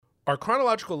Our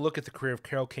chronological look at the career of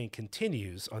Carol Kane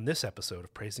continues on this episode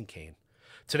of Praising Kane.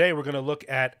 Today, we're going to look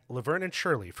at Laverne and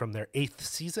Shirley from their 8th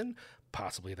season,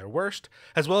 possibly their worst,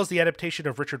 as well as the adaptation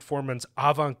of Richard Foreman's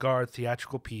avant-garde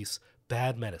theatrical piece,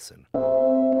 Bad Medicine.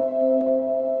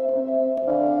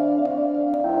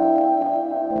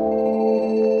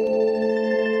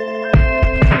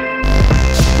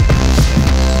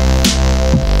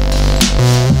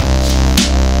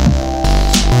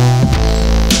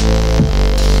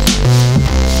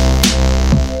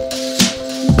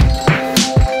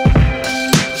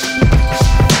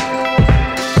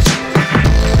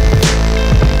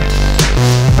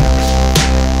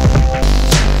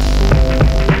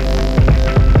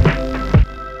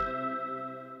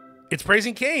 It's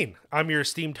Praising Kane. I'm your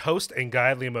esteemed host and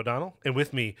guide, Liam O'Donnell, and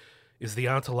with me is the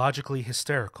ontologically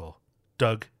hysterical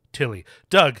Doug Tilley.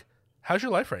 Doug, how's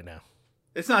your life right now?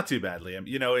 It's not too bad, Liam.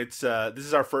 You know, it's this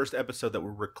is our first episode that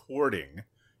we're recording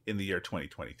in the year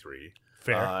 2023.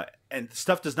 Fair. And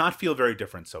stuff does not feel very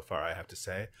different so far, I have to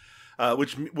say,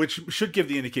 which should give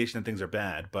the indication that things are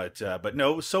bad. But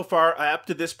no, so far, up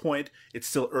to this point, it's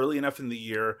still early enough in the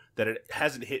year that it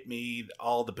hasn't hit me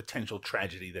all the potential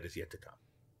tragedy that is yet to come.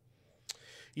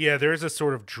 Yeah, there is a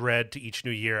sort of dread to each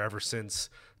new year ever since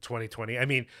 2020. I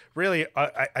mean, really,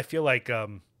 I feel like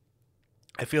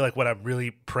what I'm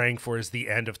really praying for is the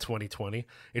end of 2020.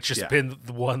 It's just been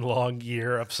one long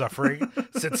year of suffering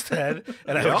since then,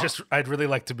 and I'd really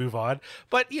like to move on.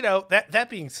 But you know, that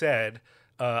being said,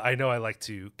 I know I like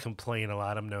to complain a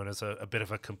lot. I'm known as a bit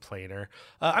of a complainer.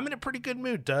 I'm in a pretty good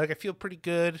mood, Doug. I feel pretty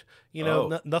good. You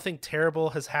know, nothing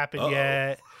terrible has happened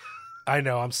yet. I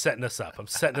know. I'm setting us up. I'm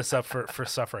setting us up for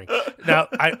suffering. Now,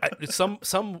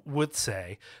 some would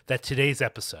say that today's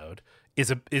episode is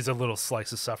a little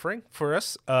slice of suffering for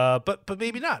us, but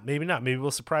maybe not. Maybe not. Maybe we'll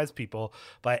surprise people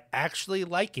by actually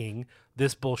liking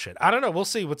this bullshit. I don't know. We'll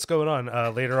see what's going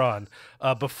on later on.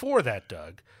 Before that,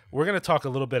 Doug, we're going to talk a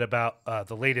little bit about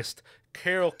the latest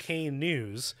Carol Kane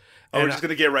news. We're just going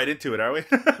to get right into it, are we?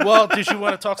 Well, did you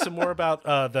want to talk some more about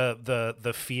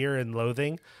the fear and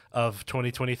loathing of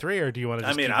 2023, or do you want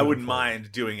to just I wouldn't mind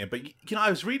doing it, but you know, I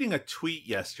was reading a tweet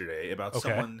yesterday about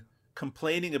someone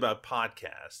complaining about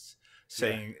podcasts,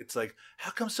 saying it's like,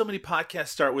 how come so many podcasts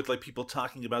start with like people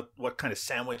talking about what kind of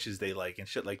sandwiches they like and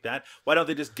shit like that? Why don't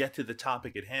they just get to the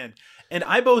topic at hand? And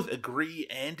I both agree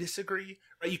and disagree.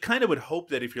 Right? You kind of would hope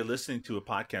that if you're listening to a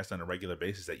podcast on a regular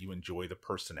basis that you enjoy the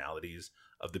personalities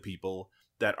of the people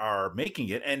that are making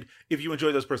it. And if you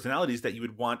enjoy those personalities, that you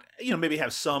would want, you know, maybe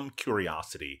have some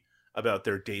curiosity about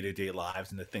their day-to-day lives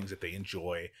and the things that they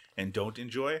enjoy and don't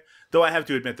enjoy. Though I have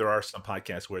to admit, there are some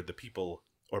podcasts where the people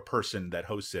or person that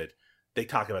hosts it, they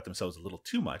talk about themselves a little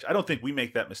too much. I don't think we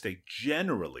make that mistake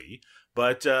generally,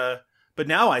 but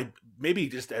now I maybe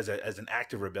just as an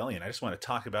act of rebellion, I just want to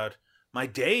talk about my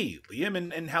day, Liam,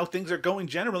 and how things are going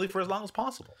generally for as long as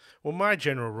possible. Well, my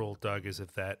general rule, Doug, is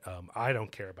that I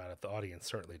don't care about it. The audience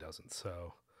certainly doesn't.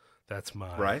 So that's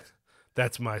my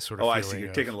That's my sort of feeling. I see. You're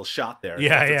taking a little shot there.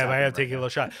 Yeah, I am taking a little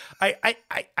shot.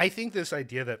 I think this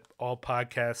idea that all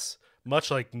podcasts,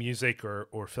 much like music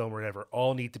or film or whatever,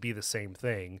 all need to be the same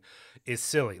thing is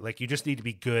silly. Like, you just need to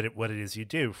be good at what it is you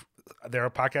do. There are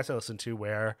podcasts I listen to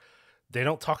where they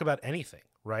don't talk about anything,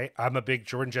 right? I'm a big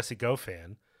Jordan Jesse Go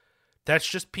fan. That's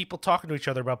just people talking to each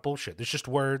other about bullshit. There's just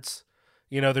words.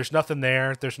 You know, there's nothing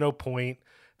there. There's no point.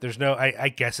 There's no, I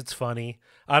guess it's funny.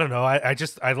 I don't know.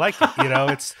 I like it. You know,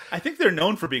 it's. I think they're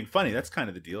known for being funny. That's kind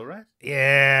of the deal, right?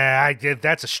 Yeah,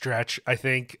 that's a stretch, I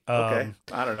think. Okay.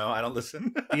 I don't know. I don't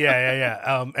listen.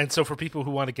 Yeah. And so for people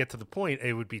who want to get to the point,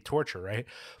 it would be torture, right?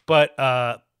 But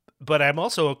I'm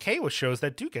also okay with shows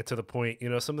that do get to the point. You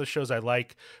know, some of the shows I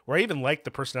like, where I even like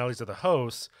the personalities of the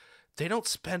hosts, they don't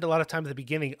spend a lot of time at the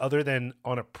beginning other than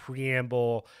on a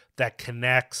preamble that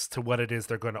connects to what it is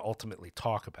they're going to ultimately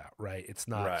talk about, right? It's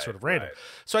not sort of random. Right.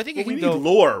 So I think we need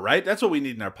lore, right? That's what we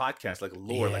need in our podcast, like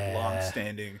lore, like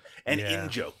long-standing and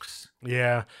in-jokes.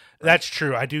 Yeah, that's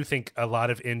true. I do think a lot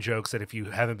of in-jokes that if you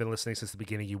haven't been listening since the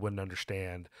beginning, you wouldn't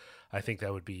understand. I think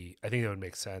that would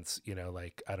make sense. You know,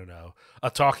 like, I don't know, a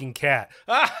talking cat.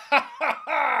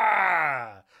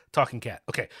 Talking cat.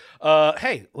 Okay.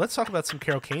 Hey, let's talk about some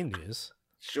Carol Kane news.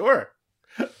 Sure.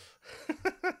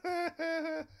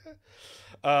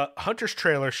 Hunter's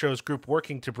trailer shows group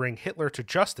working to bring Hitler to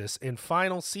justice in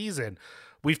final season.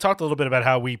 We've talked a little bit about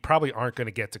how we probably aren't going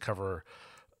to get to cover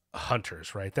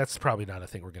Hunters, right? That's probably not a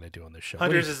thing we're going to do on this show.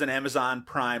 Hunters is an Amazon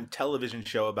Prime television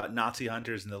show about Nazi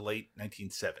hunters in the late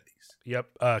 1970s.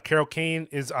 Yep. Carol Kane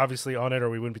is obviously on it, or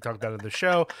we wouldn't be talking about it in the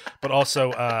show. But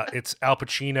also, it's Al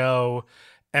Pacino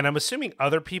And I'm assuming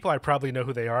other people, I probably know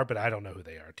who they are, but I don't know who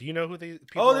they are. Do you know who the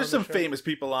people are? Oh, there's some famous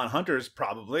people on Hunters,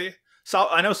 probably.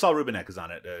 I know Saul Rubinek is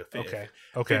on it. Okay.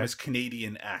 Famous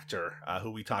Canadian actor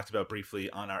who we talked about briefly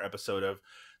on our episode of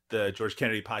the George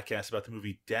Kennedy podcast about the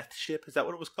movie Death Ship. Is that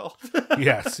what it was called?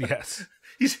 Yes.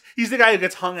 He's the guy who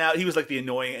gets hung out. He was like the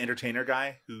annoying entertainer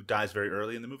guy who dies very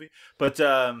early in the movie. But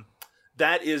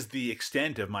that is the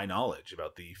extent of my knowledge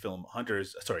about the film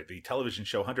Hunters. Sorry, the television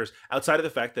show Hunters, outside of the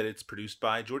fact that it's produced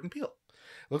by Jordan Peele.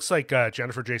 Looks like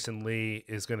Jennifer Jason Leigh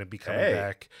is going to be coming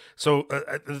back. So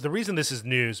the reason this is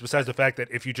news, besides the fact that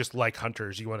if you just like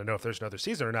Hunters, you want to know if there's another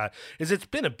season or not, is it's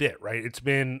been a bit, right? It's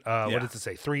been, what does it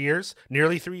say, 3 years?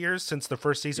 Nearly 3 years since the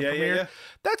first season premiered? Yeah.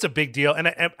 That's a big deal.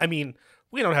 And I mean,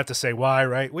 we don't have to say why,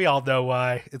 right? We all know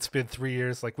why. It's been 3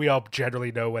 years. Like, we all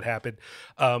generally know what happened.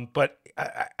 But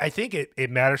I think it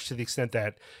matters to the extent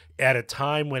that at a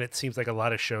time when it seems like a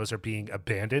lot of shows are being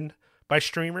abandoned by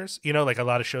streamers, like a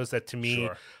lot of shows that to me,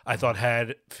 I thought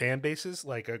had fan bases.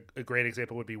 Like a great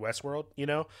example would be Westworld.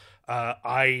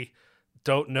 I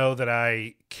don't know that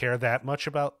I care that much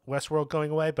about Westworld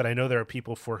going away, but I know there are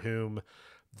people for whom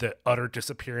the utter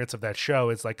disappearance of that show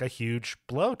is like a huge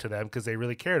blow to them because they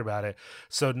really cared about it.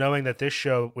 So knowing that this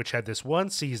show, which had this one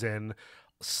season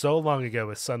so long ago,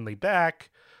 is suddenly back,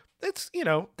 it's,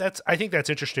 I think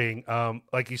that's interesting.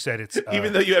 Like you said, it's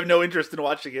even though you have no interest in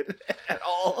watching it at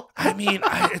all. I mean,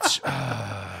 it's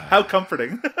how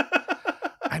comforting.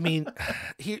 I mean,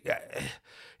 you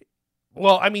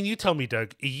tell me,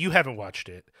 Doug, you haven't watched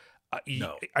it.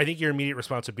 No. I think your immediate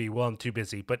response would be, well, I'm too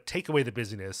busy, but take away the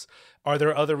busyness. Are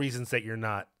there other reasons that you're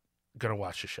not going to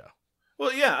watch the show?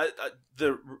 Well, yeah,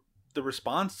 the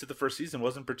response to the first season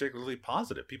wasn't particularly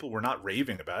positive. People were not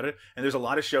raving about it. And there's a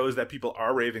lot of shows that people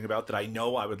are raving about that I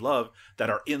know I would love that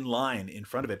are in line in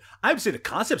front of it. I would say the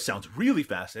concept sounds really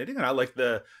fascinating. And I like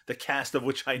the cast of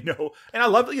which I know. And I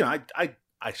love, I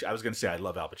was going to say I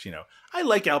love Al Pacino. I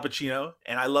like Al Pacino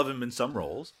and I love him in some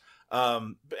roles.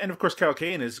 And of course, Carol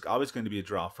Kane is always going to be a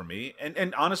draw for me.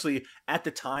 And honestly, at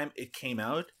the time it came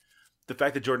out, the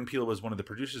fact that Jordan Peele was one of the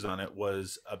producers on it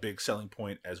was a big selling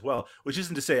point as well, which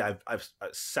isn't to say I've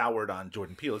soured on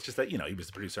Jordan Peele. It's just that, he was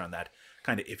the producer on that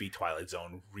kind of iffy Twilight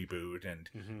Zone reboot. And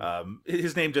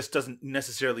his name just doesn't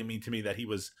necessarily mean to me that he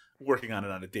was working on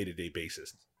it on a day-to-day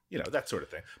basis, that sort of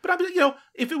thing. But,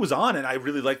 if it was on and I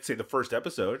really liked, say, the first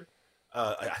episode,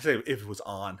 I say if it was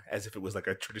on, as if it was like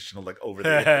a traditional, like over the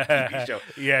TV show.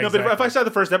 Yeah, no, exactly. But if I saw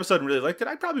the first episode and really liked it,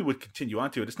 I probably would continue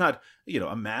on to it. It's not,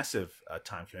 a massive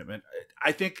time commitment.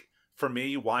 I think for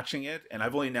me watching it, and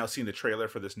I've only now seen the trailer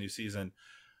for this new season,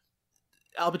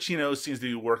 Al Pacino seems to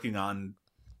be working on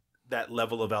that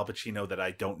level of Al Pacino that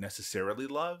I don't necessarily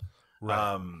love.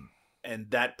 Right.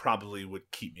 And that probably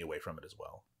would keep me away from it as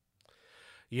well.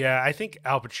 Yeah, I think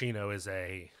Al Pacino is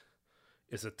a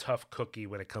tough cookie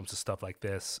when it comes to stuff like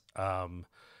this. I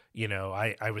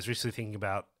was recently thinking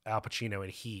about Al Pacino in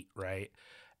Heat, right?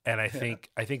 And I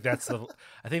think that's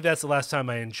the last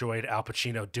time I enjoyed Al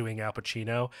Pacino doing Al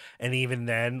Pacino. And even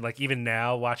then, like even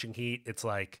now watching Heat, it's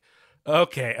like,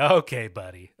 okay,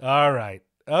 buddy. All right.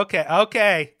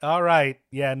 Okay. All right.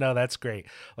 Yeah, no, that's great.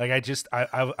 Like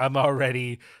I'm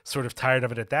already sort of tired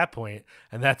of it at that point.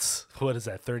 And that's, what is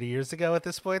that, 30 years ago at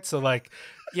this point? So like,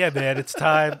 yeah, man, it's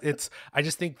time. I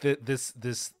just think that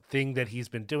this thing that he's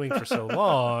been doing for so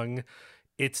long,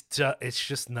 it's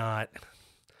just not,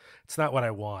 it's not what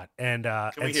I want. And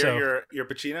can we hear your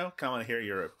Pacino? Come on,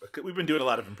 hear we've been doing a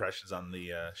lot of impressions on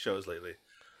the shows lately.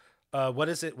 What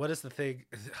is it? What is the thing?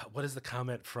 What is the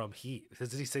comment from Heat?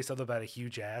 Does he say something about a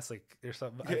huge ass? Like there's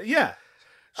something. Yeah.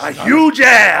 A huge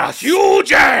ass!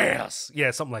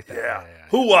 Yeah, something like that. Yeah.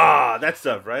 Hoo-ah! That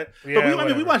stuff, right? Yeah,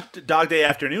 but we watched Dog Day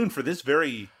Afternoon for this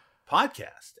very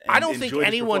podcast. I don't think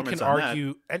anyone can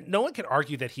argue, and no one can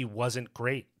argue that he wasn't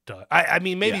great, Doug. I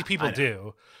mean, maybe people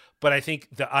do, but I think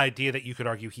the idea that you could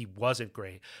argue he wasn't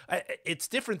great, it's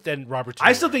different than Robert De Niro.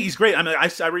 I still think he's great. I mean, I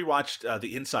rewatched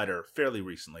The Insider fairly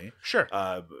recently. Sure.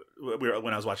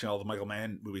 When I was watching all the Michael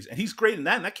Mann movies, and he's great in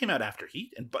that, and that came out after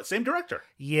Heat, but same director.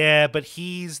 Yeah, but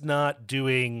he's not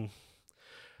doing...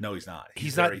 No, he's not.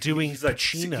 He's not doing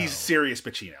Pacino. He's serious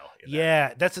Pacino.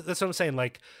 Yeah, that's what I'm saying.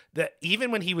 Like that, even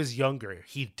when he was younger,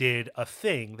 he did a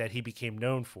thing that he became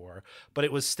known for, but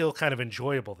it was still kind of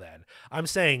enjoyable then. I'm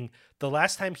saying the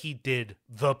last time he did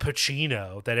the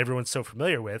Pacino that everyone's so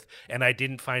familiar with, and I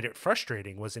didn't find it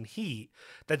frustrating, was in Heat.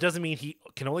 That doesn't mean he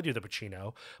can only do the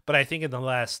Pacino, but I think in the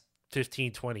last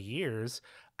 15, 20 years,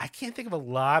 I can't think of a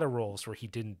lot of roles where he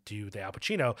didn't do the Al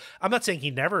Pacino. I'm not saying he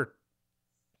never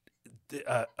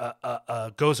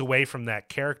goes away from that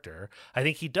character. I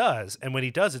think he does, and when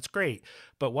he does, it's great.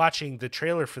 But watching the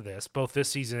trailer for this, both this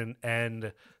season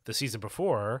and the season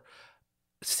before,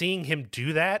 seeing him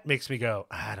do that makes me go,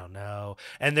 I don't know.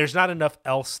 And there's not enough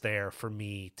else there for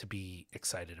me to be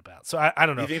excited about. So I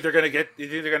don't know. You think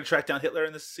they're gonna track down Hitler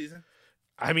in this season?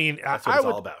 I mean, That's what it's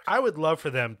all about. I would love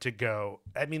for them to go.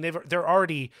 I mean, they're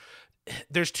already.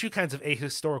 There's two kinds of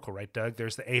ahistorical, right, Doug?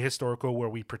 There's the ahistorical where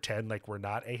we pretend like we're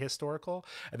not ahistorical,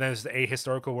 and then there's the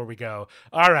ahistorical where we go,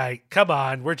 all right, come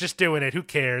on, we're just doing it. Who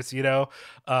cares, you know?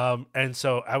 And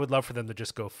so I would love for them to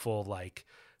just go full like,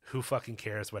 who fucking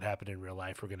cares what happened in real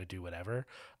life? We're gonna do whatever.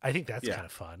 I think that's kind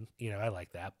of fun. You know, I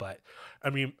like that. But I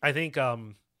mean, I think I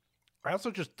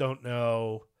also just don't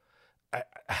know.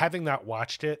 Having not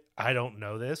watched it, I don't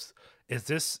know this. Is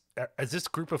this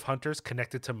group of hunters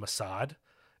connected to Mossad?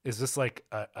 Is this like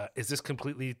is this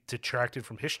completely detracted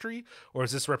from history, or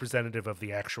is this representative of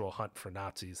the actual hunt for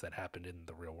Nazis that happened in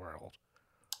the real world?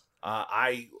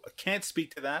 I can't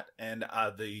speak to that, and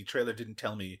the trailer didn't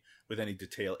tell me with any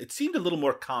detail. It seemed a little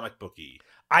more comic booky.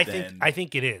 I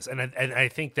think it is, and I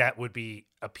think that would be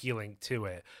appealing to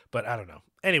it, but I don't know.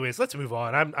 Anyways, let's move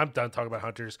on. I'm done talking about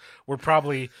hunters.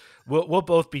 We'll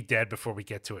both be dead before we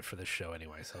get to it for this show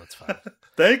anyway, so it's fine.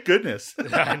 Thank goodness.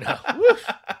 I know.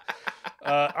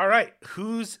 All right,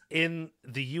 who's in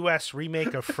the U.S.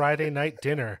 remake of Friday Night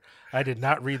Dinner? I did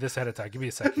not read this ahead of time. Give me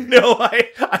a second. No,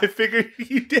 I figured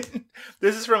you didn't.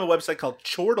 This is from a website called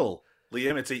Chortle,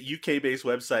 Liam. It's a UK-based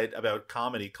website about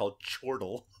comedy called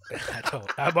Chortle.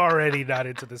 I'm already not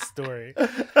into this story.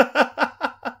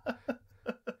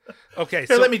 Okay,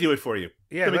 so let me do it for you.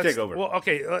 Yeah, let me take over. Well,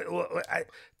 okay.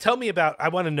 Tell me about. I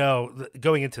want to know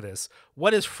going into this.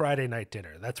 What is Friday Night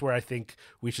Dinner? That's where I think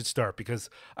we should start, because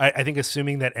I think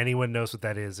assuming that anyone knows what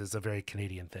that is a very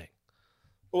Canadian thing.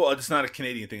 Well, it's not a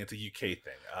Canadian thing; it's a UK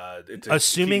thing.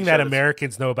 Assuming that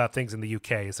Americans know about things in the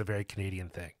UK is a very Canadian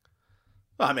thing.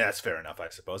 Well, I mean, that's fair enough, I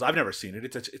suppose. I've never seen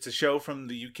it. It's a show from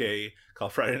the UK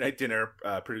called Friday Night Dinner,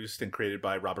 produced and created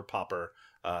by Robert Popper,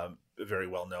 a very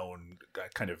well-known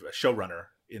kind of showrunner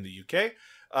in the UK.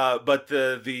 But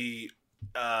the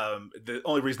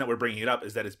only reason that we're bringing it up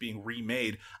is that it's being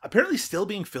remade, apparently still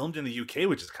being filmed in the UK,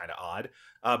 which is kind of odd.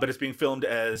 But it's being filmed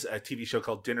as a TV show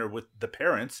called Dinner with the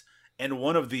Parents. And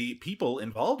one of the people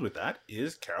involved with that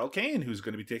is Carol Kane, who's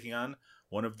going to be taking on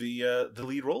one of the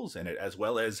lead roles in it, as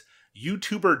well as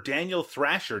YouTuber Daniel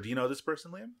Thrasher. Do you know this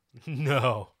person, Liam?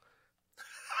 No.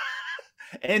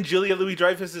 And Julia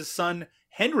Louis-Dreyfus's son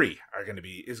Henry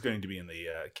is going to be in the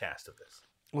cast of this.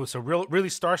 Oh, so really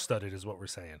star-studded is what we're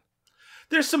saying.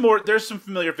 There's some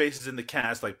familiar faces in the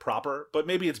cast, like proper, but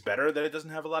maybe it's better that it doesn't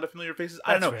have a lot of familiar faces.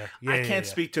 I don't know. Yeah, I can't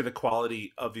speak to the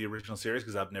quality of the original series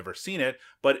because I've never seen it,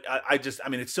 but I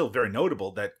mean, it's still very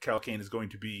notable that Carol Kane is going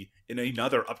to be in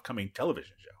another upcoming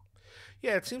television show.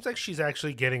 Yeah, it seems like she's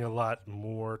actually getting a lot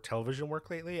more television work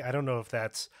lately. I don't know if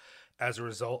that's as a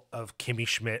result of Kimmy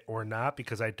Schmidt or not,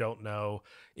 because I don't know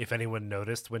if anyone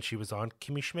noticed when she was on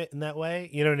Kimmy Schmidt in that way.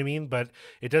 You know what I mean? But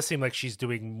it does seem like she's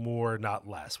doing more, not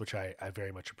less, which I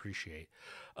very much appreciate.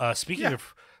 Speaking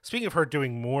of her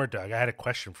doing more, Doug, I had a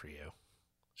question for you.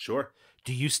 Sure.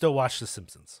 Do you still watch The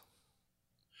Simpsons?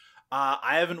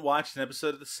 I haven't watched an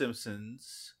episode of The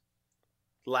Simpsons.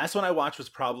 The last one I watched was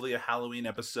probably a Halloween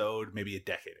episode, maybe a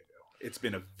decade ago. It's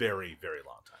been a very, very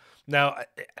long time. Now,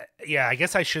 yeah, I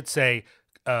guess I should say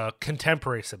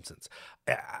contemporary Simpsons.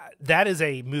 That is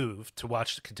a move to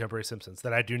watch contemporary Simpsons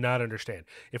that I do not understand.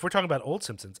 If we're talking about old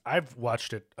Simpsons, I've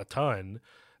watched it a ton.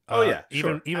 Oh yeah,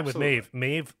 even with Maeve.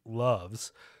 Maeve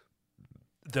loves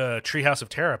the Treehouse of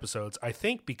Terror episodes. I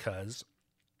think because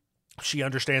she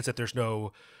understands that there's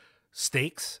no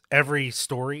stakes. Every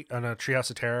story on a Treehouse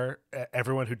of Terror,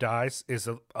 everyone who dies is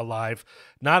alive,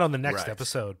 not on the next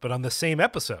episode, but on the same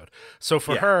episode. So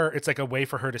for her, it's like a way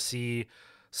for her to see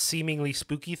seemingly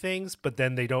spooky things, but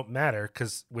then they don't matter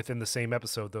because within the same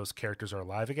episode, those characters are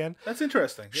alive again. That's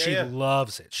interesting. She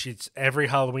loves it. She's every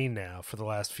Halloween now for the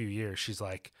last few years. She's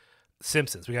like,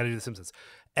 Simpsons, we got to do the Simpsons.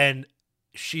 And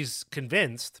she's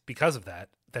convinced because of that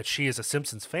she is a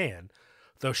Simpsons fan,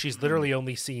 though she's literally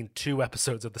only seen 2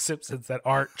 episodes of The Simpsons that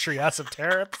aren't Treehouse of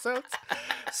Terror episodes.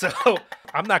 So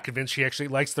I'm not convinced she actually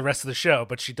likes the rest of the show,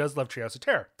 but she does love Treehouse of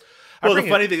Terror. Well, the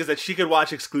funny thing is that she could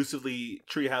watch exclusively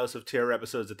Treehouse of Terror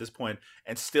episodes at this point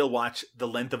and still watch the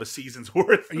length of a season's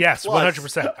worth. Yes,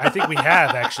 100%. I think we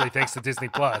have, actually, thanks to Disney+.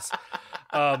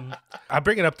 I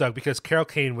bring it up, Doug, because Carol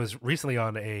Kane was recently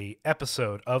on a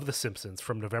episode of The Simpsons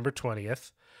from November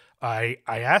 20th I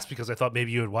asked because I thought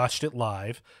maybe you had watched it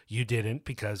live. You didn't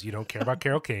because you don't care about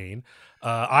Carol Kane.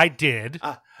 I did.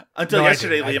 Until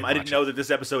yesterday, Liam, I didn't know that this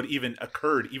episode even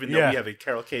occurred, even though we have a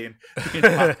Carol Kane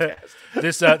podcast.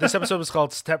 This episode was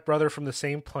called Step Brother from the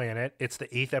Same Planet. It's the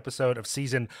 8th episode of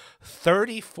season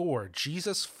 34.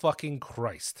 Jesus fucking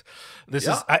Christ. This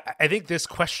is I think this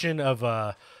question of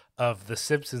The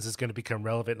Simpsons is going to become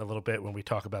relevant in a little bit when we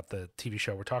talk about the TV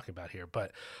show we're talking about here.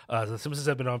 But The Simpsons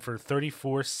have been on for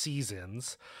 34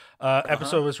 seasons.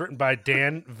 Episode was written by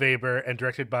Dan Weber and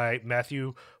directed by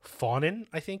Matthew Faunin,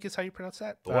 I think is how you pronounce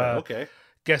that. Boy, okay.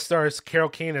 Guest stars Carol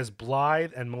Kane as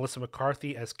Blythe and Melissa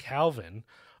McCarthy as Calvin.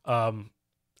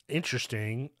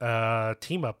 Interesting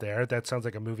team up there. That sounds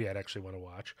like a movie I'd actually want to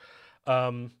watch.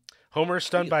 Homer is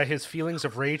stunned by his feelings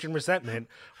of rage and resentment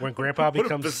when Grandpa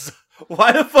becomes...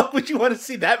 Why the fuck would you want to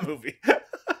see that movie?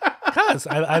 Because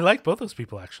I like both those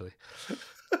people, actually.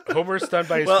 Homer is stunned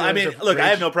by his feelings of look, rage. I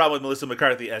have no problem with Melissa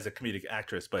McCarthy as a comedic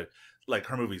actress, but like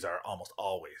her movies are almost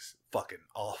always fucking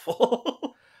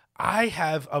awful. I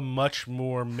have a much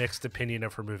more mixed opinion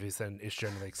of her movies than is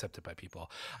generally accepted by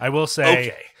people. I will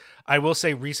say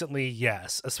recently,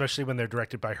 yes, especially when they're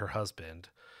directed by her husband.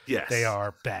 Yes. They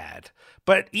are bad.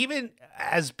 But even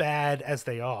as bad as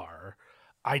they are,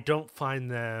 I don't find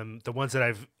them, the ones that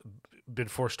I've been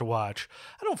forced to watch,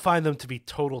 I don't find them to be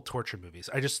total torture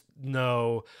movies. I just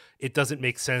know it doesn't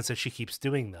make sense that she keeps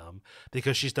doing them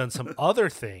because she's done some other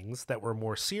things that were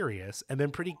more serious and been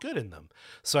pretty good in them.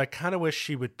 So I kind of wish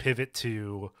she would pivot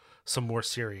to some more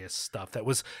serious stuff that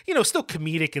was, still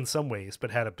comedic in some ways,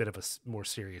 but had a bit of a more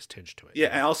serious tinge to it. Yeah,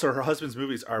 and also her husband's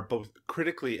movies are both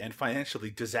critically and financially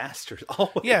disasters.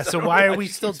 Always. Yeah, so why are we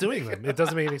still doing them? It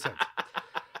doesn't make any sense.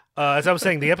 As I was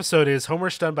saying, the episode is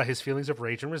Homer stunned by his feelings of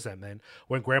rage and resentment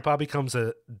when Grandpa becomes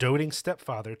a doting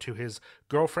stepfather to his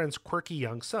girlfriend's quirky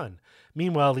young son.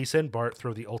 Meanwhile, Lisa and Bart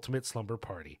throw the ultimate slumber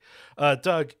party.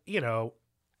 Doug,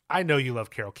 I know you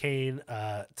love Carol Kane.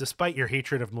 Despite your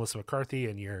hatred of Melissa McCarthy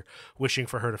and your wishing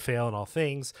for her to fail in all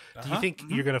things, do you think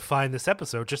you're going to find this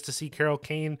episode just to see Carol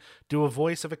Kane do a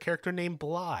voice of a character named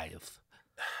Blythe?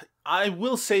 I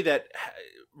will say that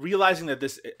realizing that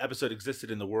this episode existed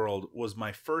in the world was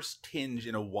my first tinge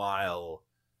in a while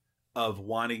of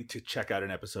wanting to check out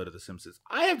an episode of The Simpsons.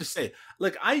 I have to say,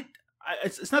 like,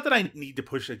 it's not that I need to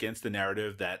push against the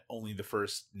narrative that only the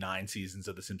first 9 seasons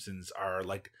of The Simpsons are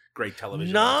like great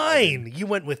television. 9? You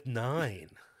went with 9.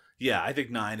 Yeah, I think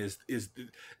 9 is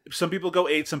some people go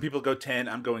 8, some people go 10.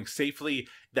 I'm going safely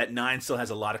that 9 still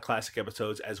has a lot of classic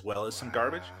episods as well as some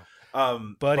garbage.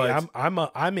 Buddy, but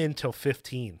I'm in till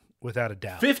 15 without a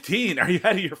doubt. 15? Are you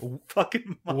out of your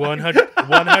fucking mind?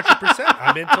 100%.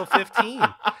 I'm in till 15.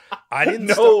 I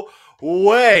didn't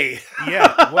way.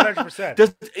 Yeah,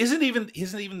 100%. Isn't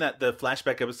even that the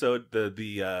flashback episode,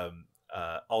 the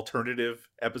alternative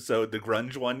episode, the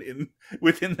grunge one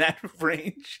within that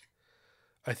range?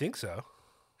 I think so.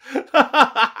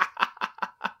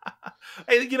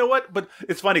 Hey, you know what? But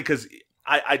it's funny because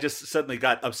I just suddenly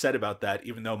got upset about that,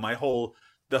 even though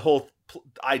the whole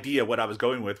idea, what I was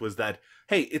going with was that,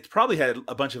 hey, it's probably had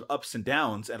a bunch of ups and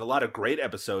downs and a lot of great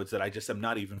episodes that I just am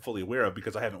not even fully aware of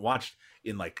because I haven't watched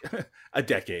in like a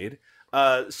decade.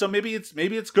 So maybe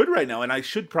it's good right now, and I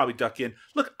should probably duck in.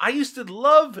 Look, I used to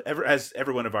love, as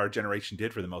everyone of our generation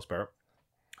did for the most part,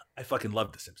 I fucking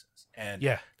loved The Simpsons.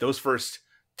 And those first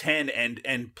 10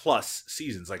 and plus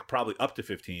seasons, like probably up to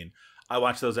 15, I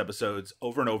watched those episodes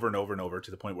over and over and over and over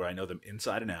to the point where I know them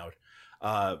inside and out.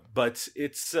 But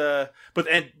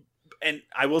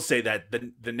I will say that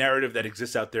the narrative that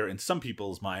exists out there in some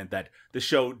people's mind that the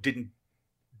show didn't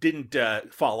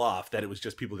fall off, that it was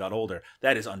just people got older,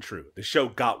 that is untrue. The show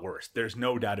got worse. There's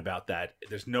no doubt about that.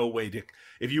 There's no way to,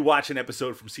 if you watch an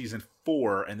episode from season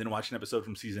 4 and then watch an episode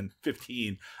from season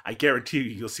 15, I guarantee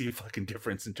you'll see a fucking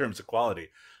difference in terms of quality.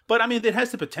 But I mean, it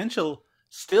has the potential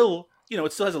still,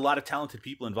 it still has a lot of talented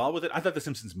people involved with it. I thought the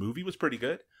Simpsons movie was pretty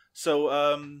good. So,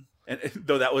 and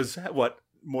though that was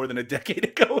more than a decade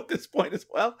ago at this point as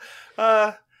well,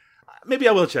 maybe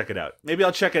I will check it out. Maybe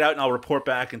I'll check it out and I'll report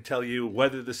back and tell you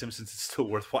whether The Simpsons is still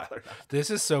worthwhile or not. This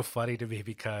is so funny to me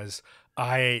because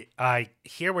I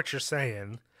hear what you're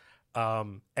saying,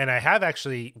 and I have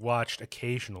actually watched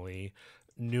occasionally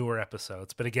newer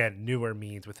episodes, but again, newer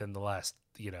means within the last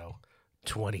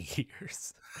 20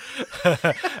 years.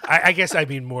 I guess I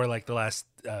mean more like the last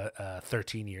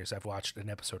 13 years. I've watched an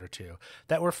episode or two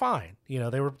that were fine.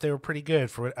 They were pretty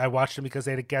good. I watched them because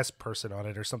they had a guest person on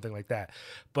it or something like that.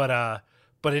 But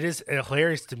it is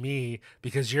hilarious to me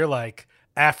because you're like,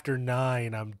 after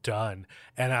 9, I'm done,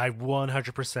 and I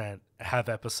 100% have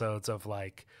episodes of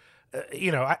like,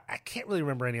 I can't really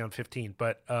remember any on 15,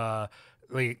 but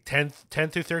like 10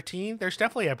 through 13. There's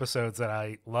definitely episodes that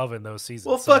I love in those seasons.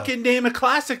 Well, fucking name a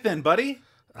classic then, buddy.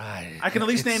 I can at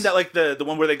least name that, like the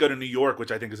one where they go to New York,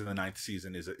 which I think is in the 9th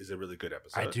season, is a really good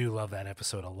episode. I do love that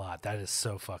episode a lot. That is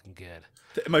so fucking good.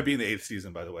 It might be in the 8th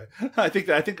season, by the way. I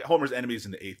think Homer's Enemy is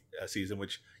in the 8th season,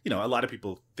 which a lot of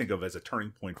people think of as a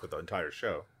turning point for the entire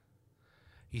show.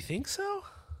 You think so?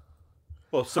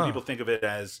 Well, some people think of it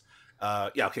as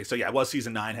it was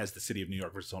season 9 has the city of New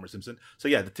York versus Homer Simpson. So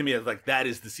yeah, to me, like that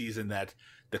is the season that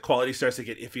the quality starts to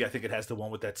get iffy. I think it has the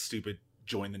one with that stupid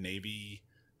join the Navy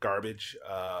garbage.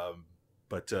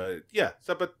 But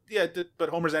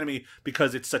Homer's Enemy,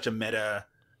 because it's such a meta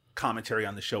commentary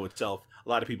on the show itself, a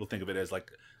lot of people think of it as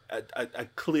like a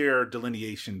clear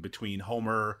delineation between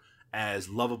Homer as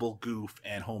lovable goof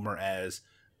and Homer as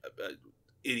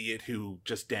idiot who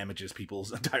just damages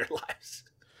people's entire lives.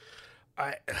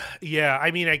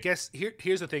 I mean, I guess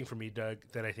here's the thing for me, Doug,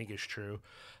 that I think is true.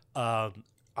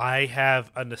 I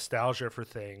have a nostalgia for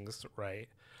things, right,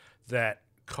 that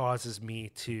causes me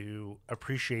to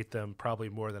appreciate them probably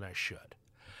more than I should.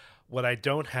 What I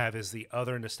don't have is the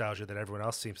other nostalgia that everyone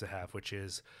else seems to have, which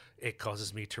is it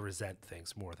causes me to resent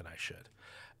things more than I should.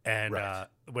 And right.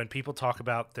 When people talk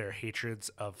about their hatreds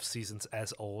of seasons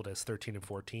as old as 13 and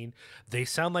 14, they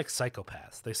sound like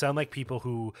psychopaths. They sound like people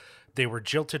who they were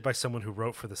jilted by someone who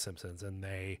wrote for The Simpsons, and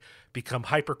they become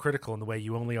hypercritical in the way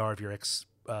you only are of your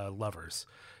ex-lovers.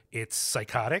 It's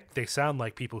psychotic. They sound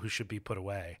like people who should be put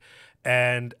away.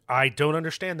 And I don't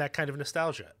understand that kind of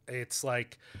nostalgia. It's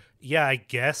like, yeah, I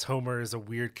guess Homer is a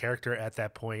weird character at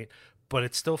that point, but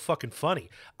it's still fucking funny.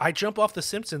 I jump off The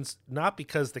Simpsons not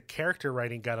because the character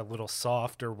writing got a little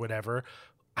soft or whatever.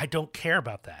 I don't care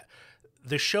about that.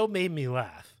 The show made me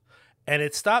laugh. And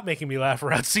it stopped making me laugh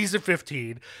around season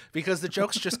 15 because the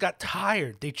jokes just got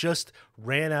tired. They just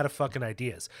ran out of fucking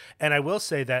ideas. And I will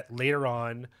say that later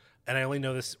on, and I only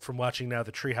know this from watching now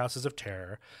the Tree Houses of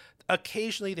Terror,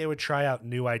 occasionally they would try out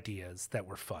new ideas that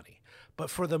were funny. But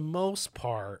for the most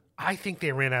part, I think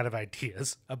they ran out of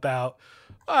ideas about,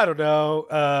 I don't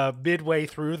know, midway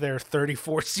through their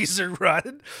 34 season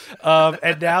run.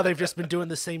 And now they've just been doing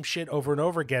the same shit over and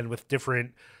over again with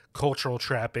different cultural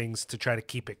trappings to try to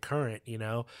keep it current,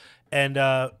 and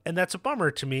that's a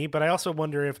bummer to me. But I also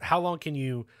wonder how long can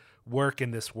you work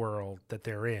in this world that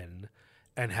they're in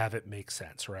and have it make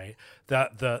sense, right?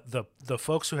 The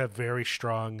folks who have very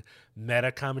strong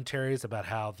meta commentaries about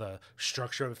how the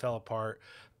structure of it fell apart,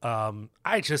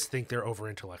 I just think they're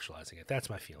over intellectualizing it. That's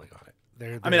my feeling on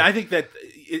it. I mean, I think that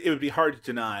it would be hard to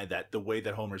deny that the way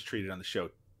that Homer's treated on the show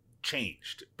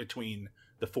changed between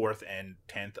the 4th and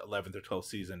 10th, 11th, or 12th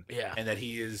season. Yeah. And that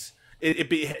he is,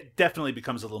 it definitely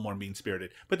becomes a little more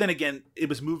mean-spirited. But then again, it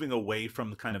was moving away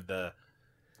from kind of the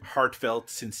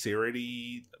heartfelt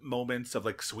sincerity moments of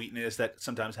like sweetness that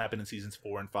sometimes happen in seasons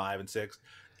 4 and 5 and 6.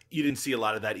 You didn't see a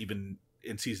lot of that even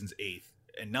in seasons 8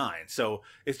 and 9. So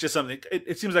it's just something,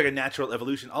 it seems like a natural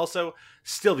evolution. Also,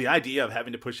 still the idea of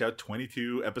having to push out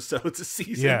 22 episodes a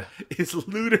season is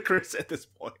ludicrous at this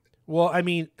point. Well, I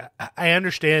mean, I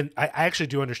understand. I actually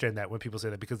do understand that when people say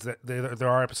that, because there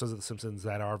are episodes of The Simpsons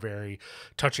that are very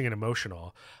touching and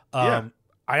emotional. I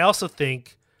also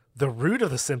think the root of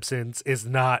The Simpsons is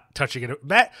not touching it.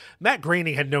 Matt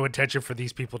Groening had no intention for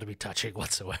these people to be touching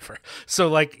whatsoever. So,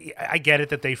 like, I get it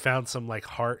that they found some like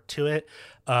heart to it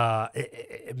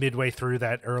midway through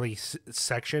that early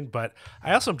section, but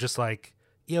I also am just like,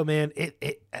 man,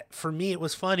 it for me it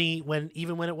was funny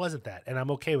even when it wasn't that, and I'm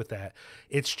okay with that.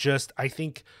 It's just I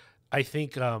think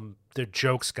the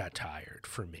jokes got tired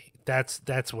for me.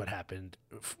 That's what happened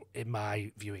in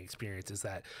my viewing experience, is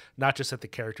that not just that the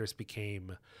characters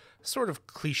became sort of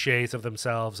cliches of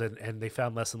themselves and they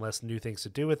found less and less new things to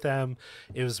do with them.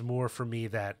 It was more for me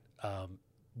that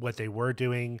what they were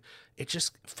doing, it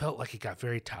just felt like it got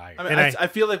very tired. I mean, I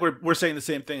feel like we're saying the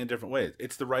same thing in different ways.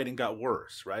 It's the writing got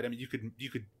worse, right? I mean,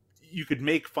 you could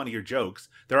make funnier jokes.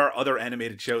 There are other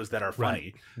animated shows that are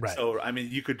funny. Right. So, I mean,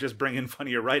 you could just bring in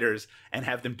funnier writers and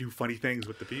have them do funny things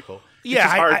with the people.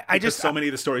 Yeah, I just so many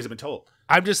of the stories have been told.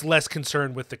 I'm just less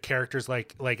concerned with the characters.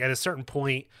 Like at a certain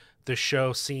point, the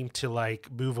show seemed to like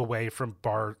move away from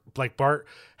Bart. Like Bart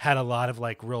had a lot of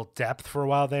like real depth for a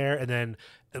while there, and then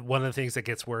one of the things that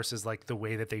gets worse is like the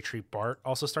way that they treat Bart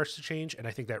also starts to change, and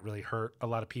I think that really hurt a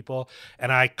lot of people.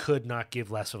 And I could not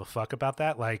give less of a fuck about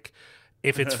that. Like,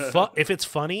 if it's if it's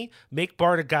funny, make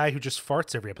Bart a guy who just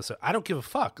farts every episode. I don't give a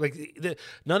fuck. Like,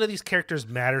 none of these characters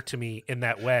matter to me in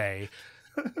that way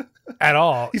at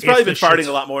all. He's probably been farting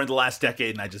a lot more in the last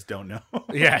decade, and I just don't know.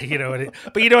 Yeah,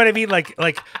 but you know what I mean. Like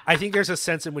I think there's a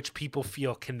sense in which people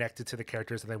feel connected to the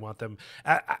characters and they want them.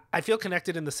 I feel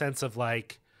connected in the sense of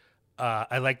like,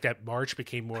 I like that Marge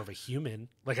became more of a human.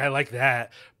 Like, I like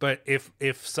that. But if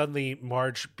suddenly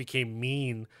Marge became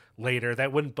mean later,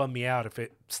 that wouldn't bum me out if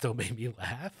it still made me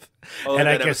laugh. Oh, and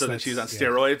that I guess episode that she's on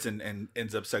steroids and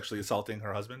ends up sexually assaulting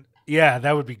her husband. Yeah,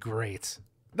 that would be great.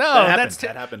 No, that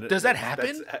happened. Does that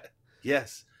happen?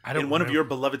 Yes. I don't in one of your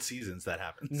beloved seasons that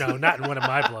happens. No, not in one of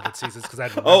my beloved seasons because I.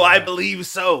 Oh, I believe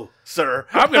so, sir.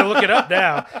 I'm gonna look it up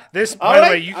now. This, by the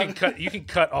way, you can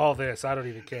cut all this. I don't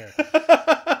even care.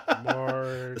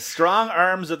 The Strong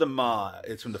Arms of the Maw.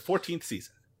 It's from the 14th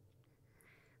season.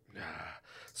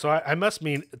 So I must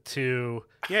mean to.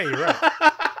 Yeah, you're right.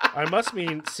 I must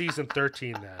mean season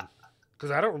 13 then,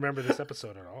 because I don't remember this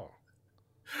episode at all.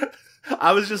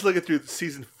 I was just looking through the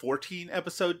season 14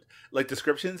 episode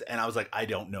descriptions, and I was like, I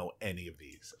don't know any of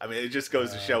these. I mean, it just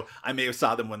goes to show I may have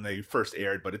saw them when they first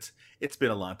aired, but it's been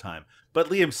a long time. But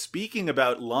Liam, speaking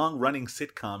about long running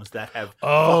sitcoms that have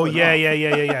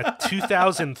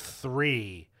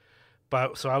 2003.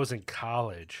 But so I was in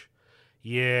college.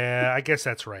 Yeah, I guess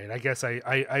that's right. I guess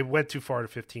I went too far to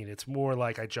 15. It's more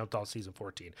like I jumped off season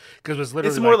 14 because it was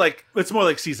literally it's more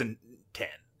like season 10.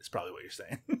 Is probably what you're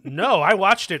saying. No, I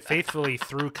watched it faithfully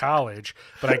through college,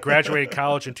 but I graduated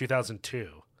college in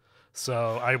 2002.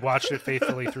 So I watched it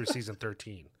faithfully through season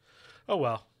 13. Oh,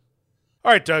 well.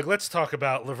 All right, Doug, let's talk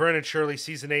about Laverne and Shirley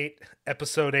season 8,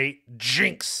 episode 8,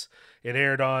 Jinx. It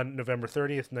aired on November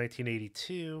 30th,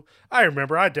 1982. I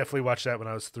remember. I definitely watched that when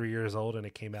I was 3 years old and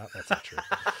it came out. That's not true.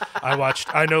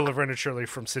 I know Laverne and Shirley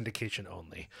from syndication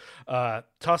only.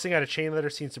 Tossing out a chain letter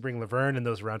seems to bring Laverne and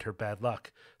those around her bad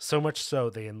luck. So much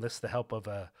so they enlist the help of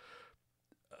a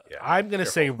I'm gonna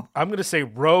say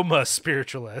Roma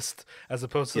spiritualist as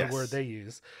opposed to the word they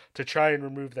use to try and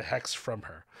remove the hex from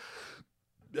her.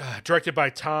 Directed by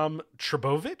Tom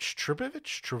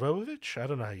Trbojevic. I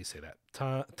don't know how you say that.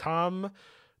 Tom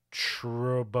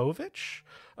Trbojevic.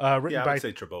 I would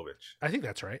say Trbojevic. I think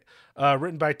that's right.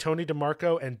 Written by Tony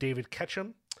DeMarco and David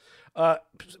Ketchum.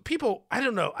 People, I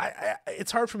don't know.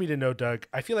 It's hard for me to know, Doug.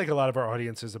 I feel like a lot of our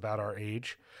audience is about our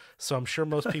age, so I'm sure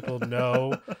most people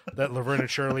know that Laverne and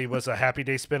Shirley was a Happy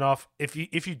Day spinoff. If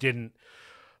you didn't,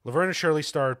 Laverne and Shirley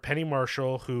starred Penny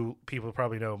Marshall, who people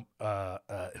probably know,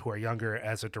 who are younger,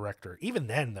 as a director. Even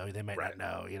then, though, they might not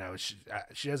know. You know,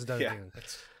 she hasn't done anything.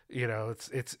 You know,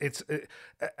 it's.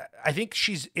 I think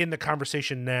she's in the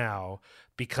conversation now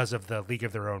because of the League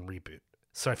of Their Own reboot.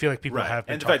 So I feel like people have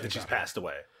been and the fact that she's passed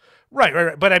away.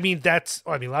 Right. But I mean, lots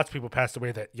of people passed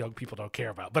away that young people don't care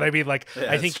about. But I mean,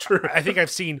 I think I've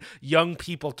seen young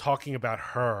people talking about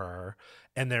her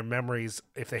and their memories,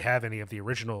 if they have any, of the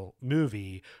original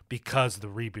movie because of the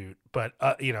reboot. But,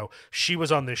 she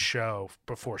was on this show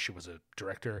before she was a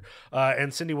director.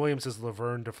 And Cindy Williams is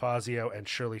Laverne DeFazio and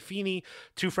Shirley Feeney,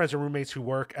 two friends and roommates who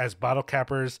work as bottle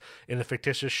cappers in the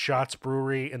fictitious Schatz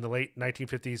Brewery in the late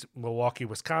 1950s, Milwaukee,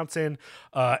 Wisconsin.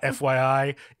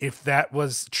 FYI, if that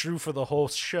was true for the whole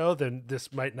show, then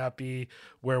this might not be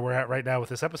where we're at right now with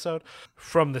this episode.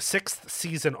 From the 6th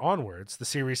season onwards, the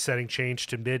series setting changed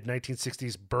to mid-1960s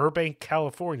Burbank,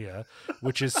 California,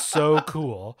 which is so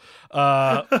cool.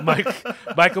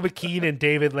 Michael McKean and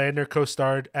David Lander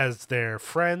co-starred as their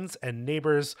friends and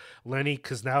neighbors, Lenny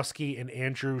Kusnowski and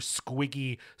Andrew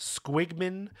Squiggy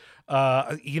Squigman.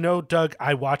 Doug,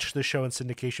 I watched the show in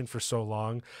syndication for so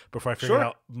long before I figured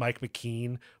out Mike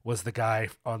McKean was the guy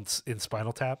in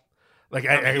Spinal Tap.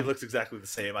 He looks exactly the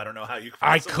same. I don't know how you.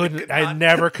 I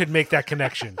never could make that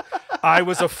connection. I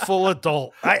was a full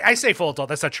adult. I say full adult.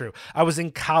 That's not true. I was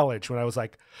in college when I was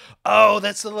like, oh,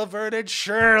 that's the Laverne and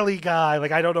Shirley guy.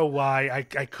 I don't know why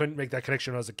I couldn't make that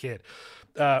connection when I was a kid.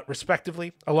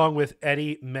 Respectively, along with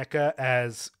Eddie Mecca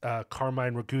as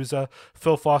Carmine Ragusa,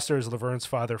 Phil Foster as Laverne's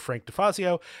father, Frank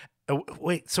DeFazio.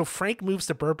 Wait, so Frank moves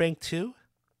to Burbank too?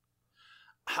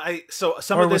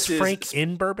 Was Frank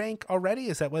in Burbank already?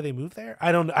 Is that why they moved there?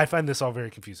 I find this all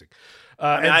very confusing.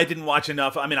 I didn't watch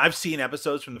enough. I mean, I've seen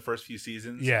episodes from the first few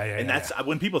seasons. And that's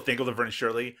when people think of Laverne and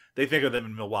Shirley, they think of them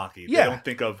in Milwaukee. Yeah. They don't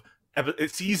think of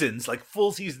seasons, like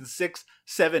full season 6,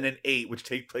 7, and 8, which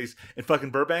take place in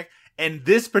fucking Burbank. And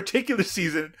this particular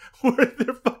season where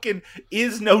there fucking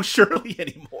is no Shirley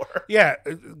anymore. Yeah,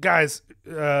 guys,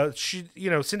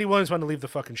 Cindy Williams wanted to leave the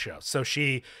fucking show. So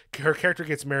her character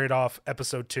gets married off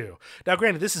episode 2. Now,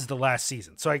 granted, this is the last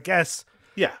season. So I guess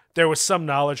there was some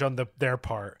knowledge on their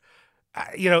part.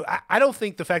 I don't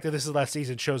think the fact that this is the last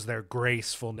season shows their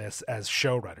gracefulness as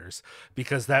showrunners,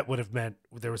 because that would have meant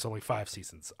there was only 5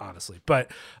 seasons, honestly. But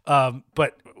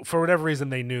for whatever reason,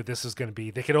 they knew this was going to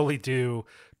be, they could only do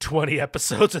 20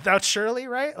 episodes without Shirley,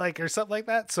 right? Or something like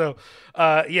that. So,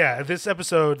 this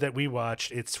episode that we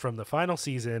watched, it's from the final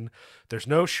season. There's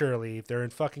no Shirley. They're in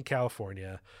fucking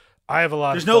California. I have a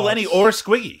lot. There's of no thoughts. Lenny or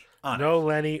Squiggy. No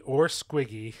Lenny or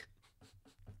Squiggy.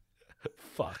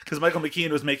 Fuck. Because Michael McKean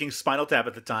was making Spinal Tap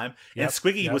at the time, and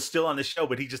Squiggy was still on the show,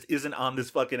 but he just isn't on this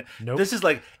fucking. Nope. This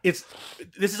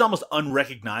is almost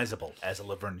unrecognizable as a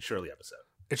Laverne and Shirley episode.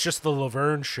 It's just the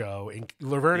Laverne show in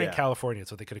Laverne in California.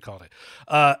 That's what they could have called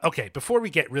it. Okay, before we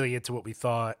get really into what we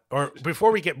thought, or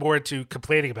before we get more into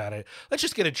complaining about it, let's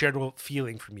just get a general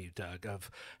feeling from you, Doug,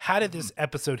 of how did this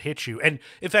episode hit you? And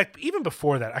in fact, even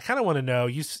before that, I kind of want to know,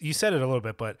 you said it a little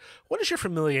bit, but what is your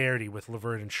familiarity with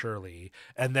Laverne and Shirley?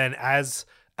 And then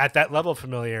at that level of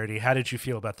familiarity, how did you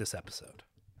feel about this episode?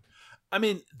 I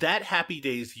mean, that Happy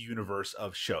Days universe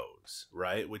of shows,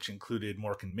 right, which included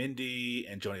Mork and Mindy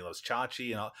and Joni Loves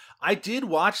Chachi and all. I did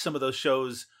watch some of those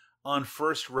shows on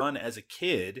first run as a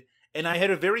kid, and I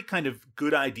had a very kind of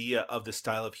good idea of the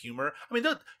style of humor. I mean,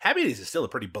 Happy Days is still a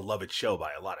pretty beloved show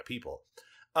by a lot of people.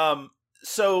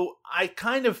 So I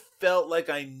kind of felt like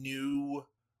I knew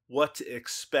what to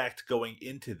expect going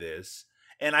into this,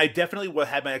 and I definitely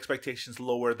had my expectations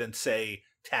lower than, say,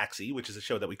 Taxi, which is a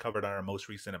show that we covered on our most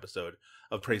recent episode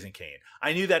of Praising Kane.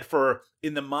 I knew that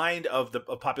in the mind of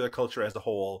popular culture as a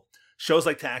whole, shows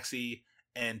like Taxi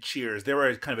and Cheers, there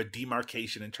were kind of a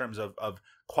demarcation in terms of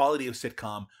quality of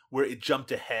sitcom where it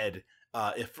jumped ahead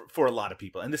for a lot of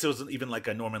people. And this wasn't even like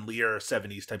a Norman Lear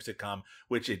 70s type sitcom,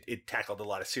 which it tackled a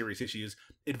lot of serious issues.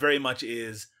 It very much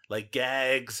is like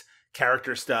gags,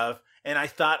 character stuff. And I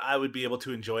thought I would be able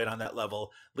to enjoy it on that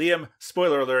level. Liam,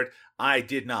 spoiler alert, I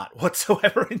did not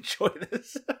whatsoever enjoy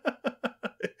this.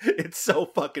 It's so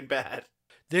fucking bad.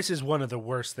 This is one of the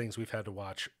worst things we've had to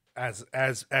watch as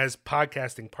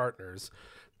podcasting partners,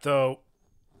 though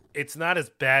it's not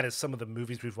as bad as some of the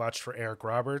movies we've watched for Eric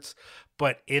Roberts,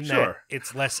 but that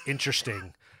it's less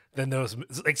interesting than those,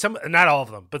 like not all of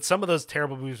them, but some of those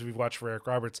terrible movies we've watched for Eric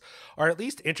Roberts are at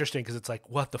least interesting because it's like,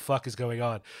 what the fuck is going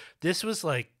on? This was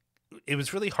like, it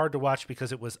was really hard to watch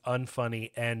because it was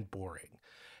unfunny and boring.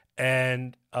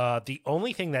 And the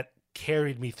only thing that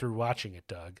carried me through watching it,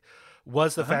 Doug,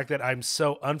 was the fact that I'm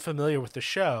so unfamiliar with the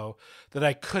show that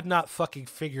I could not fucking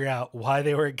figure out why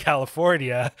they were in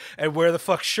California and where the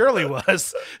fuck Shirley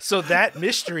was. So that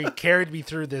mystery carried me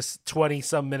through this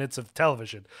 20-some minutes of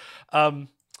television. I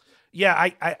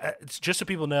just so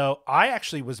people know, I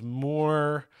actually was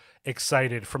more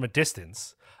excited from a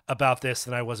distance about this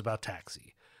than I was about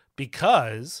Taxi,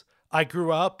 because I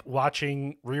grew up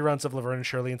watching reruns of Laverne and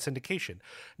Shirley in syndication.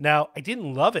 Now, I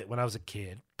didn't love it when I was a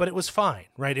kid, but it was fine,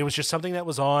 right? It was just something that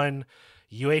was on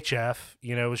UHF.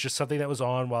 It was just something that was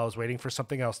on while I was waiting for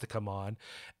something else to come on.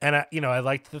 And I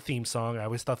liked the theme song. I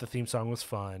always thought the theme song was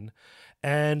fun.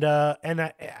 And I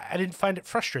didn't find it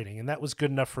frustrating, and that was good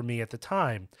enough for me at the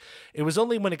time. It was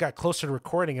only when it got closer to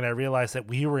recording and I realized that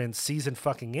we were in season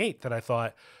fucking 8 that I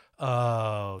thought,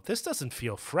 oh, this doesn't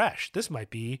feel fresh. This might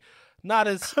be not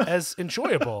as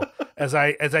enjoyable as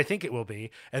I think it will be.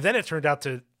 And then it turned out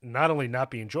to not only not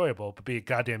be enjoyable, but be a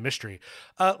goddamn mystery.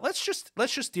 Let's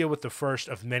just deal with the first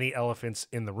of many elephants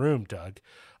in the room, Doug.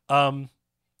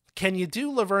 Can you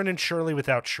do Laverne and Shirley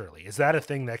without Shirley? Is that a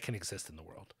thing that can exist in the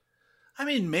world? I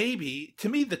mean, maybe. To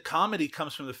me, the comedy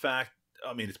comes from the fact,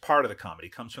 it's part of the comedy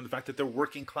comes from the fact that they're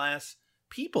working class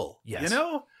people. Yes.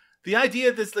 The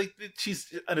idea that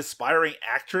she's an aspiring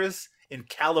actress in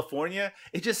California,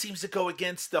 it just seems to go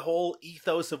against the whole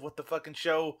ethos of what the fucking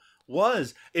show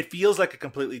was. It feels like a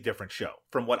completely different show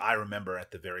from what I remember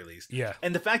at the very least. Yeah.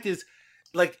 And the fact is,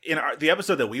 like in the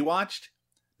episode that we watched,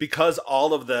 because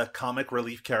all of the comic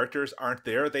relief characters aren't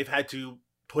there, they've had to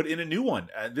put in a new one.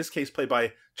 In this case, played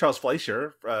by Charles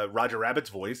Fleischer, Roger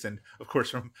Rabbit's voice, and of course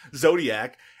from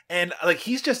Zodiac. And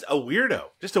he's just a weirdo,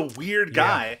 just a weird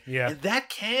guy. Yeah. And that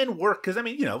can work because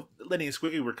Lenny and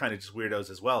Squiggy were kind of just weirdos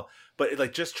as well.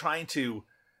 But just trying to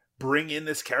bring in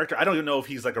this character, I don't even know if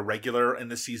he's like a regular in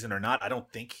this season or not. I don't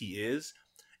think he is.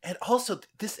 And also,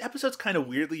 this episode's kind of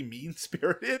weirdly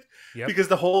mean-spirited because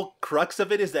the whole crux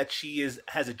of it is that she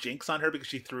has a jinx on her because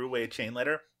she threw away a chain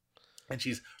letter and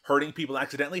she's hurting people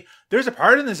accidentally. There's a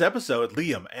part in this episode,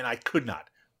 Liam, and I could not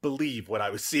believe what I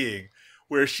was seeing,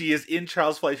 where she is in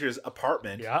Charles Fleischer's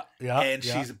apartment and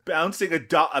she's bouncing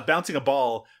a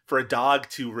ball for a dog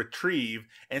to retrieve,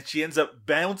 and she ends up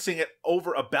bouncing it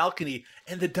over a balcony,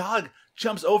 and the dog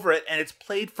jumps over it, and it's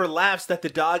played for laughs that the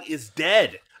dog is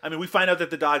dead. I mean, we find out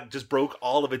that the dog just broke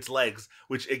all of its legs,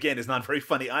 which, again, is not very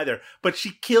funny either. But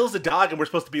she kills the dog, and we're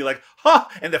supposed to be like,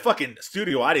 ha! And the fucking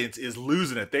studio audience is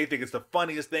losing it. They think it's the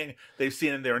funniest thing they've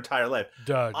seen in their entire life.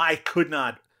 Doug, I could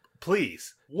not.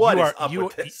 Please. What is up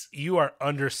with this? You are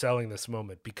underselling this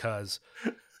moment because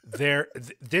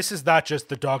this is not just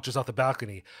the dog jumps off the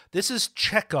balcony. This is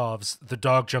Chekhov's The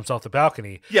Dog Jumps Off the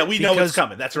Balcony. Yeah, we know what's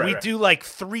coming. That's right. We do like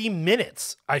 3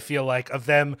 minutes, I feel like, of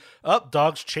them,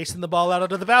 dog's chasing the ball out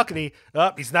onto the balcony.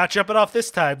 He's not jumping off this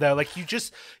time, though. Like,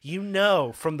 you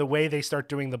know from the way they start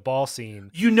doing the ball scene.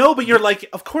 You know, but you're like,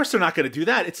 of course they're not going to do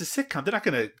that. It's a sitcom. They're not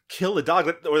going to kill a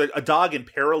dog. Or a dog in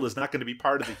peril is not going to be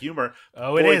part of the humor.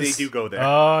 Oh, it is. They do go there.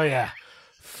 Oh, yeah.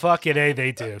 Fucking A,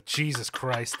 they do. Jesus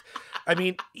Christ. I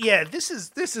mean, yeah, this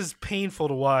is painful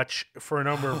to watch for a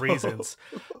number of reasons.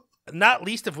 Not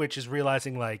least of which is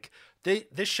realizing, like,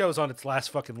 this show's on its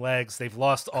last fucking legs. They've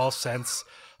lost all sense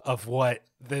of what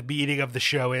the meaning of the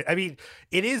show is. I mean,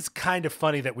 it is kind of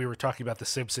funny that we were talking about The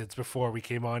Simpsons before we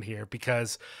came on here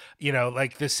because, you know,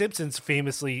 like The Simpsons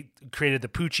famously created the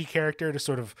Poochie character to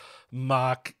sort of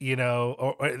mock, you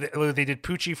know, or they did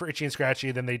Poochie for Itchy and Scratchy,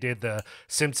 and then they did the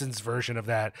Simpsons version of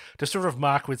that to sort of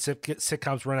mock when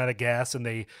sitcoms run out of gas and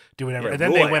they do whatever. Yeah, and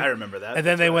then I remember that. And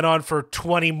then they went on for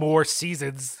 20 more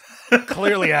seasons,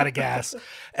 clearly out of gas.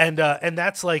 And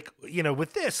that's like, you know,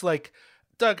 with this, like,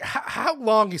 Doug, how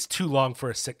long is too long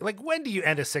for a sitcom? Like, when do you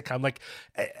end a sitcom? Like,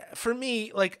 for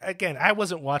me, like, again, I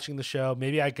wasn't watching the show.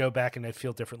 Maybe I go back and I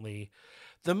feel differently.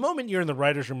 The moment you're in the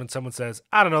writer's room and someone says,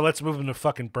 I don't know, let's move them to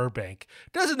fucking Burbank,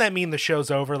 doesn't that mean the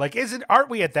show's over? Like, aren't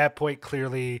we at that point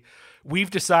clearly? We've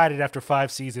decided after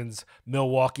 5 seasons,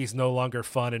 Milwaukee's no longer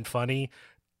fun and funny.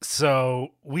 So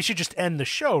we should just end the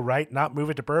show, right? Not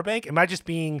move it to Burbank? Am I just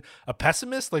being a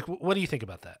pessimist? Like, what do you think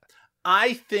about that?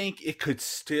 I think it could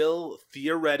still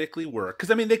theoretically work. Because,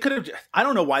 I mean, they could have... I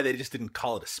don't know why they just didn't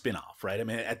call it a spinoff, right? I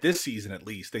mean, at this season, at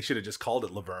least, they should have just called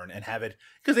it Laverne and have it...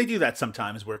 Because they do that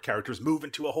sometimes where characters move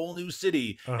into a whole new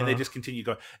city and they just continue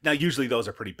going. Now, usually those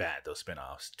are pretty bad. Those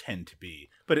spinoffs tend to be.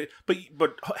 But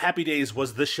Happy Days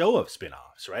was the show of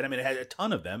spinoffs, right? I mean, it had a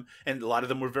ton of them, and a lot of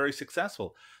them were very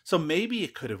successful. So maybe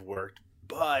it could have worked,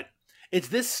 but it's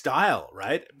this style,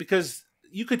 right? Because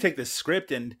you could take this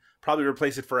script and probably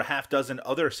replace it for a half dozen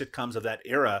other sitcoms of that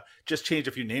era, just change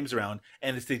a few names around,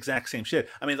 and it's the exact same shit.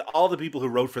 I mean, all the people who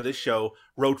wrote for this show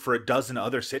wrote for a dozen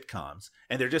other sitcoms,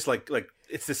 and they're just like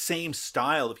it's the same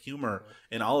style of humor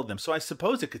in all of them. So I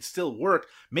suppose it could still work.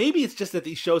 Maybe it's just that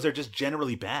these shows are just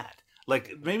generally bad.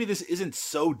 Like, maybe this isn't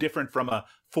so different from a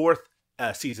 4th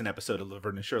season episode of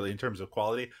Laverne and Shirley in terms of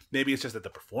quality. Maybe it's just that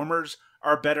the performers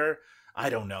are better. I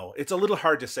don't know. It's a little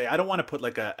hard to say. I don't want to put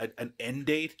like an end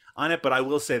date on it, but I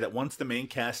will say that once the main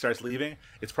cast starts leaving,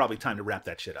 it's probably time to wrap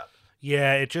that shit up.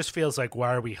 Yeah, it just feels like,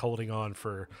 why are we holding on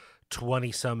for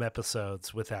 20-some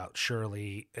episodes without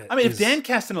Shirley? I mean, if Dan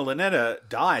Castellaneta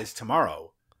dies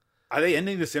tomorrow, are they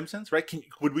ending The Simpsons, right?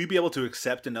 Would we be able to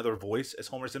accept another voice as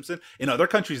Homer Simpson? In other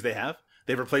countries, they have.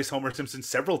 They've replaced Homer Simpson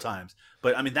several times.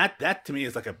 But, I mean, that to me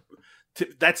is like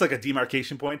that's like a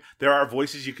demarcation point. There are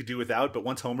voices you could do without, but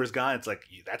once Homer's gone, it's like,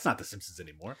 that's not The Simpsons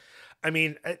anymore. I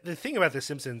mean, the thing about The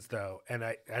Simpsons, though, and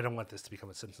I don't want this to become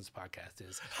a Simpsons podcast,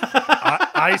 is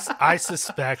I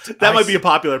suspect... That might be a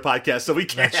popular podcast, so we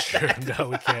can't. That's true. No,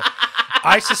 we can't.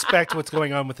 I suspect what's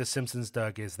going on with The Simpsons,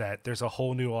 Doug, is that there's a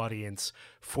whole new audience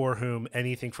for whom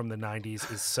anything from the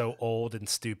 90s is so old and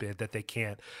stupid that they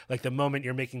can't. Like, the moment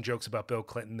you're making jokes about Bill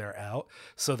Clinton, they're out.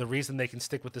 So the reason they can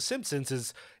stick with The Simpsons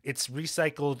is it's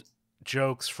recycled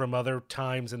jokes from other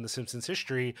times in The Simpsons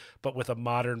history, but with a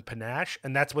modern panache,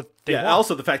 and that's what they want.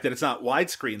 Also the fact that it's not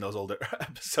widescreen, those older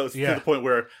episodes, to the point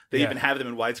where they even have them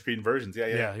in widescreen versions.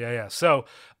 Yeah. So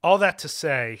all that to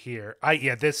say here,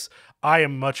 I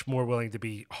am much more willing to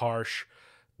be harsh.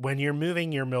 When you're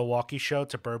moving your Milwaukee show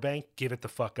to Burbank, give it the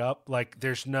fuck up. Like,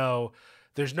 there's no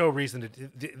reason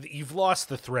to. You've lost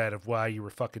the thread of why you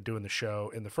were fucking doing the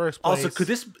show in the first place. Also,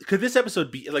 could this episode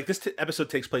be like this?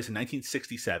 Episode takes place in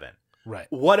 1967. Right.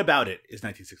 What about it is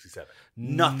 1967?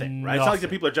 Nothing. Right. It's not like the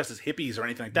people are dressed as hippies or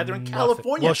anything like that. They're in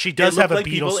California. Well, she does have a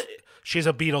Beatles. She has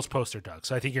a Beatles poster, Doug.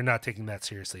 So I think you're not taking that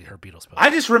seriously. Her Beatles poster.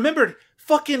 I just remembered.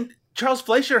 Fucking Charles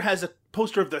Fleischer has a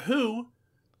poster of the Who.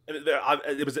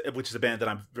 Which is a band that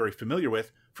I'm very familiar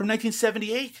with, from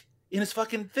 1978 in his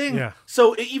fucking thing. Yeah.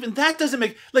 So even that doesn't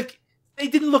make, like, they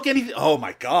didn't look anything. Oh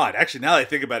my God. Actually, now that I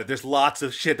think about it, there's lots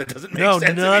of shit that doesn't make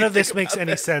sense. No, none of this makes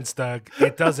any sense, Doug.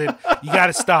 It doesn't. You got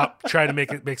to stop trying to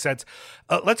make it make sense.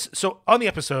 So on the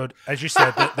episode, as you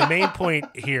said, the main point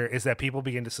here is that people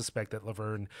begin to suspect that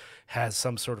Laverne has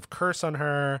some sort of curse on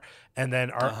her. And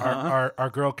then our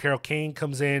girl Carol Kane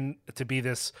comes in to be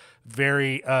this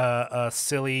very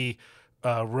silly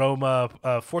Roma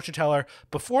fortune teller.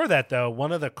 Before that, though,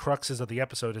 one of the cruxes of the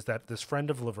episode is that this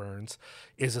friend of Laverne's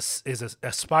is a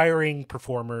aspiring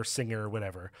performer, singer,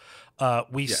 whatever.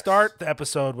 We start the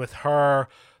episode with her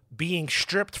being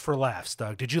stripped for laughs.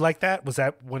 Doug, did you like that? Was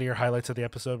that one of your highlights of the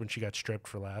episode when she got stripped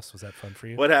for laughs? Was that fun for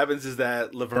you? What happens is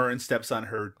that Laverne steps on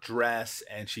her dress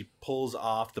and she pulls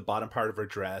off the bottom part of her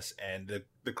dress, and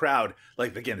the crowd,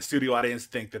 like, again, the studio audience,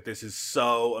 think that this is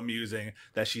so amusing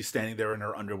that she's standing there in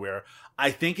her underwear.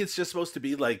 I think it's just supposed to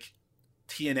be like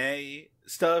TNA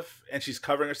stuff, and she's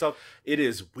covering herself. It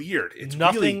is weird. It's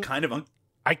really kind of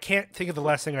I can't think of the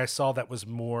last thing I saw that was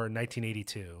more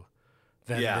 1982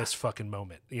 than this fucking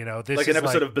moment. You know, this like is an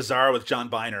episode of Bizarre with John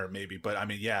Biner, maybe. But I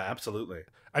mean, yeah, absolutely.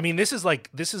 I mean, this is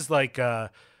like the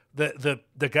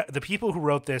people who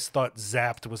wrote this thought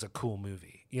Zapped was a cool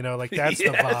movie. You know, like that's the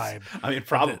vibe. I mean,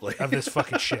 probably of this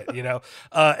fucking shit. You know,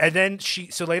 and then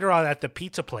so later on at the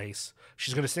pizza place,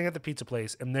 she's going to sing at the pizza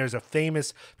place, and there's a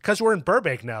famous, because we're in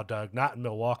Burbank now, Doug, not in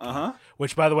Milwaukee.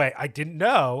 Which, by the way, I didn't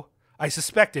know. I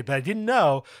suspected, but I didn't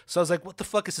know. So I was like, what the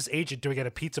fuck is this agent doing at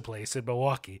a pizza place in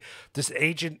Milwaukee? This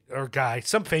agent or guy,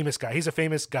 some famous guy. He's a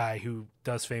famous guy who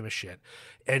does famous shit.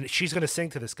 And she's going to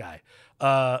sing to this guy.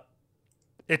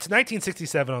 It's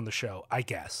 1967 on the show, I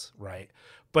guess, right?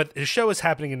 But the show is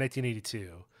happening in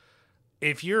 1982.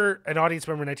 If you're an audience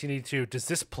member in 1982, does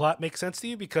this plot make sense to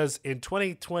you? Because in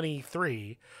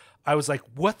 2023... I was like,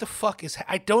 what the fuck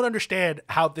I don't understand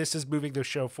how this is moving the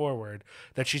show forward,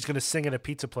 that she's going to sing at a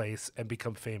pizza place and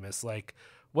become famous. Like,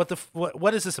 what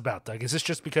is this about, Doug? Is this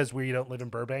just because we don't live in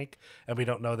Burbank and we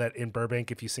don't know that in Burbank,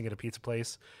 if you sing at a pizza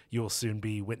place, you will soon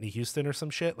be Whitney Houston or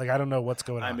some shit? Like, I don't know what's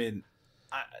going on. I mean,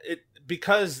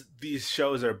 because these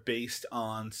shows are based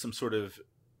on some sort of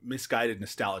misguided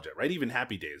nostalgia, right? Even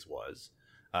Happy Days was,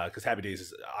 because Happy Days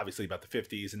is obviously about the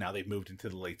 50s, and now they've moved into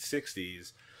the late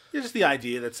 60s. It's just the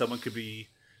idea that someone could be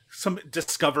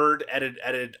discovered at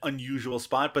an unusual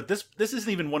spot, but this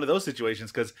isn't even one of those situations,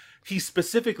 because he's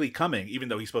specifically coming, even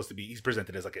though he's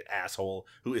presented as like an asshole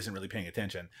who isn't really paying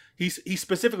attention. He's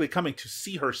specifically coming to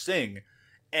see her sing,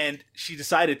 and she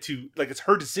decided to, like, it's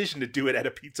her decision to do it at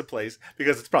a pizza place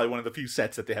because it's probably one of the few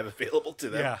sets that they have available to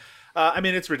them. Yeah. I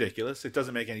mean, it's ridiculous. It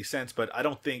doesn't make any sense, but I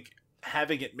don't think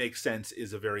having it make sense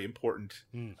is a very important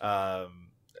thing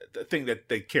that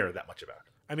they care that much about.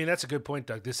 I mean, that's a good point,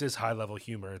 Doug. This is high-level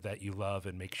humor that you love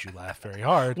and makes you laugh very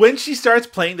hard. When she starts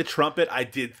playing the trumpet, I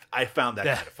found that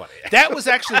kind of funny. That was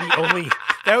actually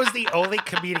the only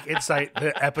comedic insight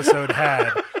the episode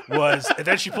had was, and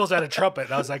then she pulls out a trumpet,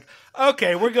 and I was like,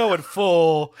 okay, we're going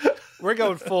full,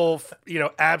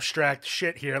 abstract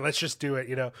shit here. Let's just do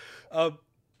it,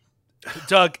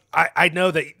 Doug, I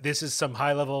know that this is some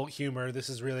high-level humor. This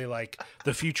is really like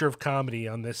the future of comedy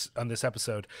on this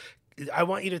episode. I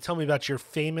want you to tell me about your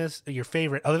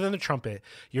favorite, other than the trumpet,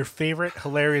 your favorite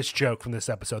hilarious joke from this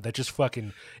episode that just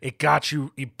fucking, it got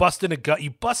you, you busted a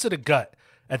gut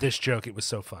at this joke. It was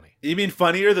so funny. You mean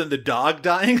funnier than the dog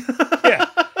dying? Yeah.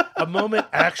 A moment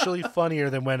actually funnier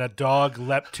than when a dog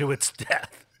leapt to its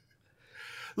death.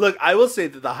 Look, I will say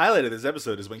that the highlight of this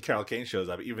episode is when Carol Kane shows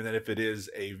up, even if it is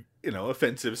a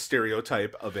offensive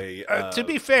stereotype of a. To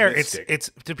be fair, mystic.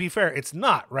 It's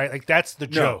not right. Like, that's the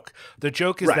joke. No. The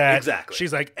joke is that exactly.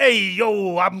 She's like, "Hey,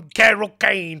 yo, I'm Carol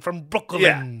Kane from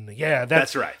Brooklyn." Yeah,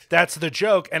 that's right. That's the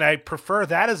joke, and I prefer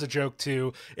that as a joke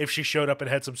to if she showed up and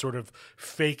had some sort of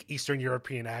fake Eastern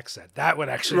European accent. That would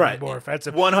actually be more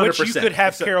offensive. 100%. Which you could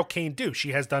have Carol Kane do.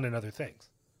 She has done in other things.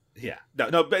 Yeah,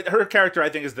 no, but her character, I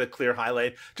think, is the clear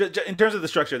highlight. In terms of the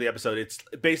structure of the episode, it's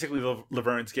basically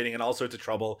Laverne's getting in all sorts of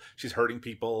trouble. She's hurting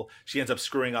people. She ends up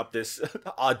screwing up this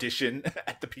audition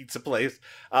at the pizza place,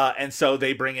 and so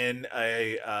they bring in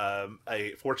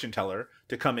a fortune teller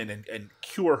to come in and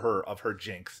cure her of her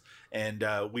jinx. And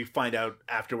we find out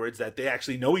afterwards that they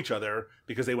actually know each other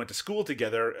because they went to school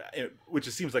together, which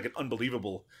just seems like an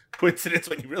unbelievable coincidence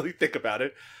when you really think about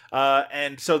it.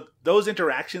 And so those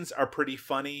interactions are pretty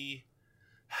funny,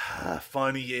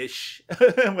 funny-ish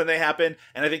when they happen.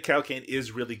 And I think Carol Kane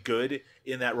is really good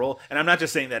in that role. And I'm not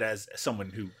just saying that as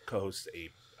someone who co-hosts a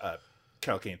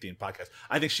Carol Kane themed podcast.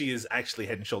 I think she is actually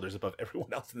head and shoulders above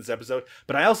everyone else in this episode.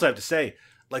 But I also have to say,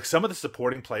 like, some of the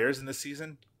supporting players in this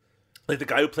season, like the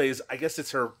guy who plays, I guess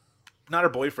it's not her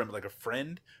boyfriend, but like a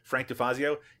friend, Frank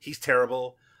DeFazio. He's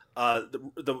terrible.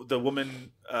 The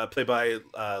woman played by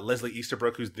Leslie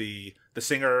Easterbrook, who's the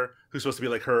singer, who's supposed to be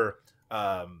like her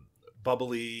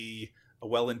bubbly,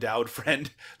 well-endowed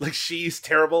friend. Like, she's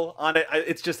terrible on it.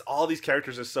 It's just all these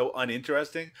characters are so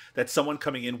uninteresting that someone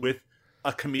coming in with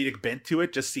a comedic bent to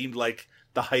it just seemed like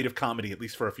the height of comedy, at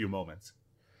least for a few moments.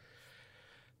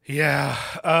 Yeah.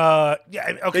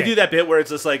 Okay. They do that bit where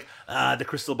it's just like, the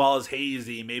crystal ball is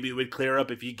hazy. Maybe it would clear up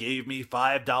if you gave me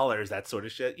 $5. That sort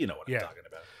of shit. You know what I'm talking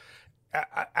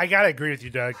about. I gotta agree with you,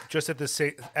 Doug. Just at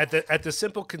the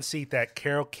simple conceit that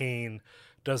Carol Kane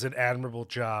does an admirable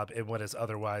job in what is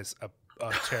otherwise a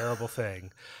terrible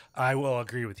thing, I will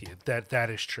agree with you that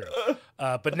is true.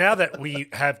 But now that we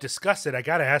have discussed it, I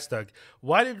gotta ask Doug,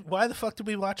 why the fuck did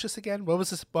we watch this again? What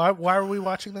was this? Why were we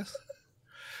watching this?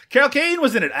 Carol Kane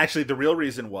was in it. Actually, the real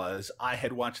reason was I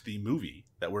had watched the movie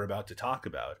that we're about to talk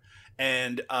about.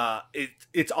 And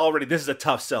it's already, this is a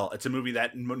tough sell. It's a movie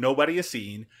that nobody has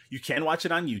seen. You can watch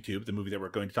it on YouTube, the movie that we're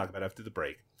going to talk about after the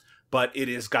break. But it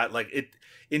has got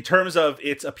in terms of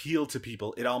its appeal to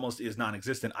people, it almost is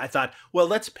non-existent. I thought, well,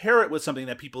 let's pair it with something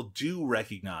that people do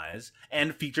recognize,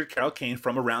 and featured Carol Kane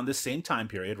from around the same time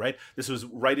period, right? This was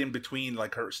right in between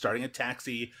like her starting at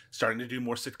Taxi, starting to do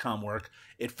more sitcom work.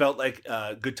 It felt like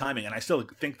good timing, and I still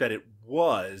think that it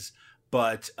was,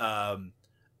 but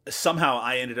somehow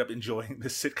I ended up enjoying the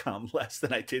sitcom less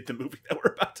than I did the movie that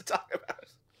we're about to talk about.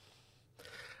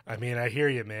 I mean, I hear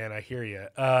you, man. I hear you.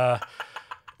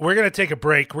 We're going to take a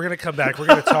break. We're going to come back. We're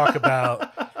going to talk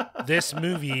about this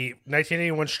movie,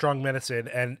 1981 Strong Medicine,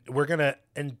 and we're going to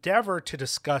endeavor to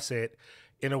discuss it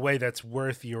in a way that's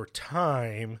worth your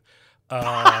time.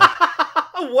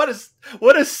 What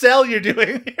a sell you're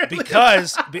doing here.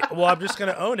 Because, well, I'm just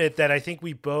going to own it that I think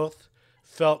we both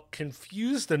felt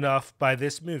confused enough by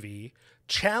this movie,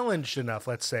 challenged enough,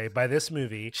 let's say, by this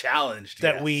movie. Challenged,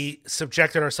 that yes. we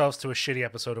subjected ourselves to a shitty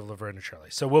episode of Laverne and Shirley.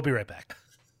 So we'll be right back.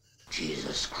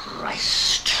 Jesus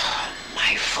Christ,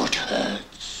 my foot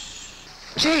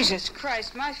hurts. Jesus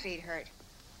Christ, my feet hurt.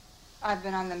 I've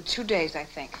been on them 2 days, I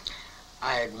think.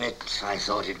 I admit I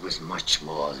thought it was much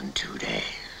more than 2 days.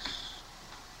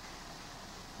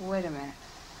 Wait a minute.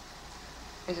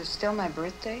 Is it still my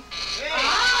birthday?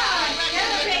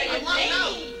 Celebrated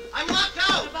lady! I'm locked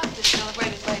out! What about the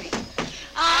celebrated lady?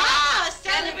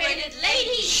 Celebrated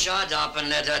lady! Shut up and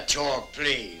let her talk,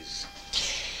 please.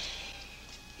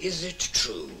 Is it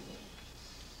true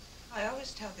I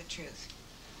always tell the truth.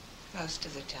 Most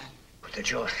of the time.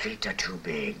 that your feet are too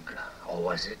big, or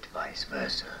was it vice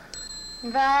versa?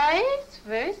 Vice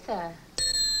versa.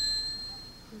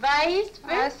 Vice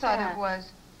versa. I thought it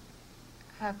was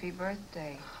happy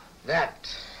birthday.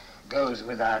 That goes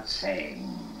without saying.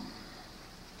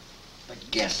 But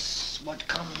guess what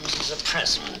comes as a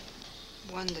present?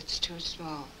 One that's too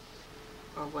small.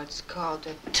 Or what's called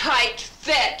a... Tight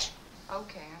fit!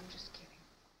 Okay, I'm just kidding.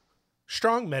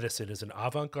 Strong Medicine is an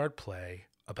avant-garde play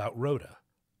about Rhoda,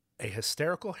 a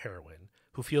hysterical heroine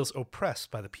who feels oppressed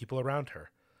by the people around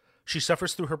her. She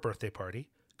suffers through her birthday party,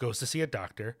 goes to see a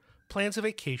doctor, plans a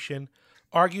vacation,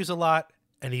 argues a lot,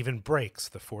 and even breaks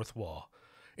the fourth wall.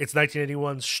 It's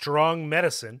 1981's Strong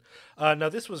Medicine. Now,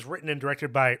 this was written and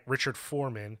directed by Richard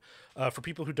Foreman. For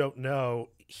people who don't know,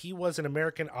 he was an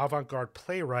American avant-garde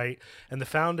playwright and the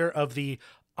founder of the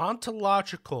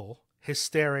ontological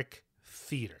hysteric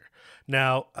theater.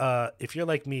 Now, if you're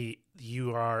like me,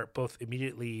 you are both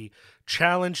immediately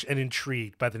challenged and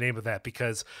intrigued by the name of that,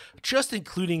 because just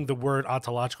including the word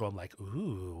ontological, I'm like,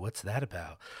 ooh, what's that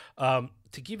about?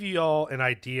 To give you all an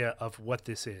idea of what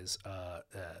this is,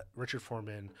 Richard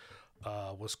Foreman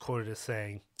was quoted as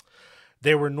saying,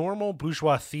 "They were normal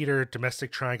bourgeois theater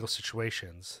domestic triangle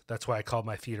situations. That's why I called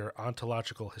my theater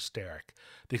ontological hysteric,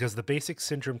 because the basic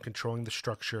syndrome controlling the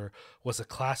structure was a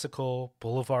classical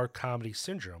boulevard comedy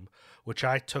syndrome, which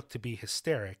I took to be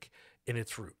hysteric in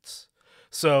its roots."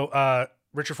 So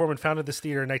Richard Foreman founded this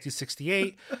theater in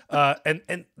 1968,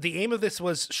 and the aim of this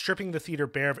was stripping the theater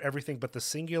bare of everything but the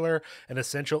singular and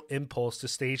essential impulse to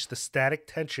stage the static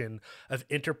tension of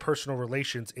interpersonal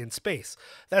relations in space.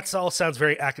 That all sounds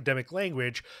very academic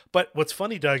language, but what's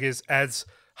funny, Doug, is as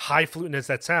highfalutin as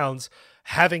that sounds,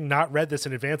 having not read this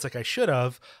in advance like I should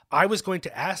have, I was going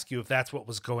to ask you if that's what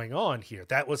was going on here.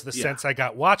 That was the sense I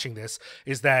got watching this,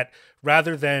 is that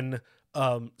rather than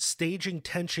staging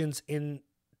tensions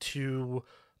into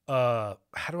how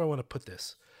do I want to put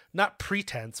this? Not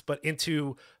pretense, but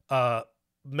into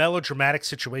melodramatic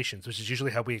situations, which is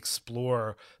usually how we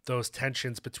explore those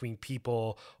tensions between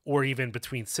people or even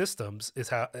between systems, is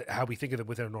how we think of them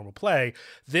within a normal play.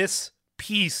 This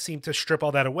piece seemed to strip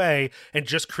all that away and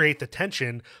just create the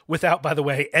tension without, by the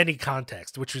way, any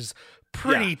context, which is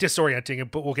pretty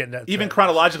disorienting, but we'll get into that. Even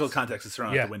chronological context is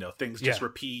thrown out the window. Things just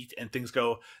repeat and things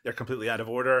they're completely out of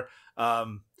order. I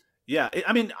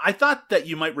mean, I thought that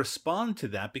you might respond to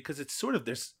that because it's sort of,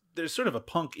 there's sort of a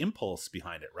punk impulse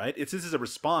behind it, right? This is a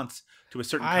response to a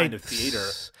certain kind of theater.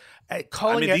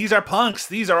 These are punks.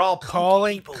 These are all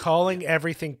calling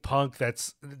everything punk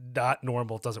that's not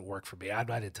normal doesn't work for me. I'm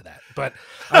not into that. But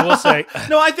I will say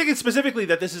no, I think it's specifically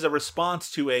that this is a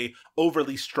response to a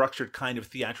overly structured kind of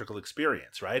theatrical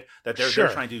experience, right? That they're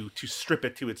trying to strip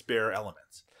it to its bare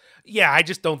elements. Yeah, I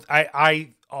just don't.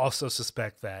 I also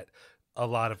suspect that a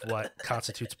lot of what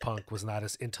constitutes punk was not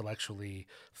as intellectually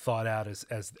thought out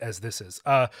as this is.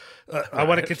 I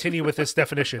want to continue with this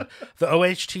definition. The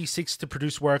OHT seeks to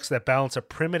produce works that balance a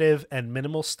primitive and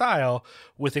minimal style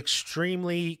with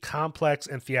extremely complex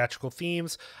and theatrical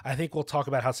themes. I think we'll talk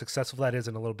about how successful that is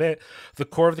in a little bit. The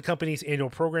core of the company's annual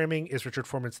programming is Richard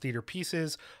Foreman's theater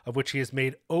pieces, of which he has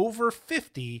made over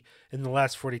 50 in the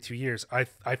last 42 years.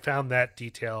 I found that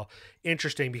detail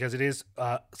interesting because it is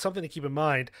something to keep in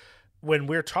mind. When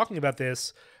we're talking about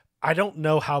this, I don't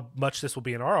know how much this will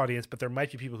be in our audience, but there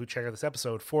might be people who check out this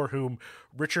episode for whom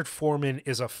Richard Foreman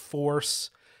is a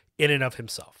force in and of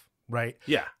himself, right?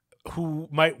 Yeah. Who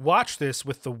might watch this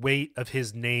with the weight of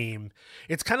his name.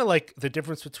 It's kind of like the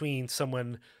difference between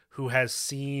someone who has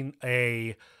seen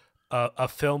a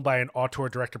film by an auteur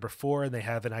director before and they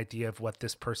have an idea of what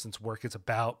this person's work is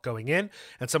about going in,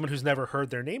 and someone who's never heard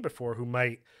their name before who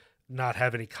might not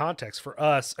have any context. For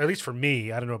us, or at least for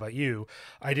me, I don't know about you,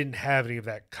 I didn't have any of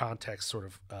that context sort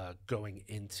of going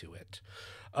into it.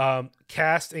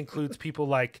 Cast includes people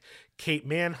like Kate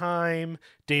Mannheim,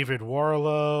 David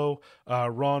Warlow,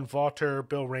 Ron Vaughter,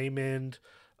 Bill Raymond,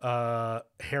 Harry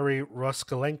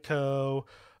Roskolenko,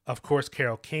 of course,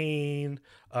 Carol Kane,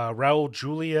 Raul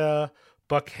Julia,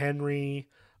 Buck Henry,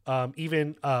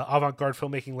 even avant-garde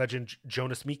filmmaking legend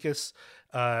Jonas Mekas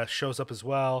shows up as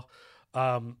well.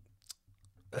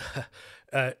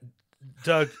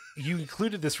 Doug, you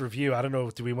included this review. I don't know,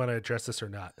 do we want to address this or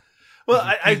not? Well,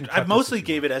 I mostly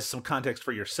gave it as some context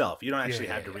for yourself. You don't actually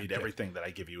have to read everything that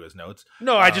I give you as notes.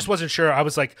 No, I just wasn't sure. I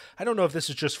was like, I don't know if this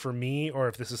is just for me or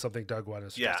if this is something Doug wanted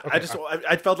to suggest. Yeah, okay.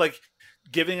 I felt like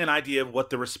giving an idea of what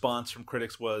the response from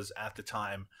critics was at the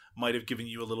time might have given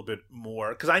you a little bit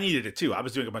more, because I needed it too. I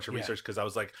was doing a bunch of research because I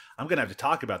was like, I'm going to have to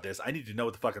talk about this. I need to know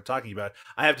what the fuck I'm talking about.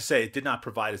 I have to say it did not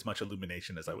provide as much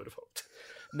illumination as I would have hoped.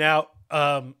 Now,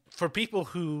 for people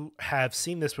who have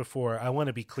seen this before, I want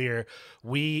to be clear.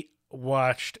 We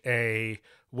watched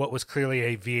what was clearly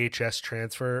a VHS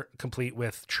transfer, complete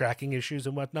with tracking issues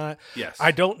and whatnot. Yes.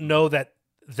 I don't know that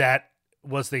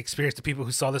was the experience to people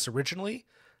who saw this originally,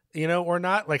 or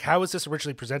not. Like, how was this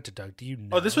originally presented, Doug? Do you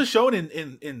know? Oh, this was shown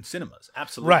in cinemas.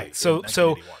 Absolutely. Right. So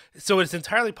it's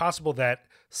entirely possible that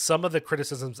some of the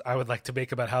criticisms I would like to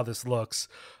make about how this looks,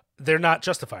 they're not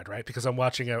justified, right? Because I'm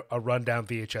watching a rundown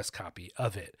VHS copy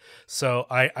of it. So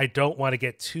I don't want to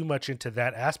get too much into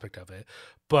that aspect of it.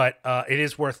 But it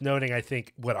is worth noting, I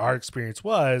think, what our experience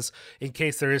was, in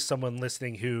case there is someone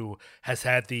listening who has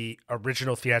had the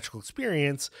original theatrical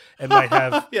experience and might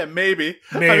have... Yeah, maybe.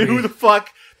 I mean, who the fuck?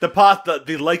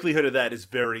 The likelihood of that is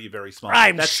very, very small.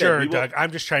 I'm sure, Doug.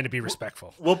 I'm just trying to be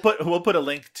respectful. We'll put a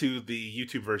link to the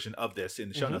YouTube version of this in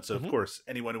the show notes. So, of course,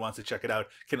 anyone who wants to check it out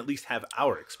can at least have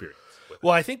our experience with it.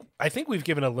 Well, I think we've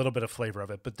given a little bit of flavor of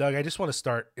it. But, Doug, I just want to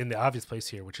start in the obvious place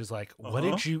here, which is like, what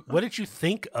did you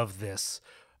think of this?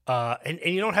 And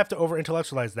you don't have to over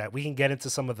intellectualize that. We can get into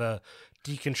some of the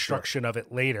deconstruction of it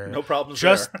later. No problem.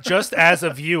 Just as a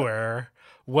viewer,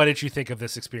 what did you think of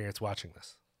this experience watching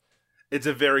this? It's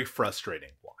a very frustrating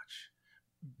watch,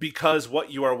 because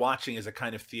what you are watching is a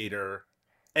kind of theater,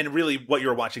 and really what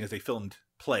you're watching is a filmed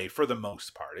play for the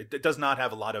most part. It does not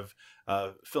have a lot of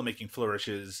filmmaking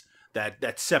flourishes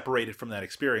that separated from that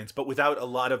experience, but without a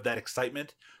lot of that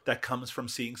excitement that comes from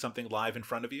seeing something live in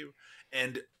front of you.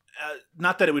 And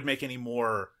not that it would make any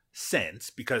more sense,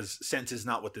 because sense is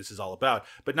not what this is all about,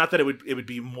 but not that it would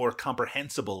be more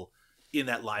comprehensible in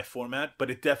that live format,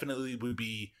 but it definitely would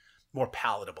be more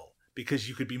palatable, because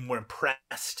you could be more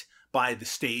impressed by the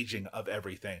staging of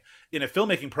everything. In a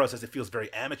filmmaking process, it feels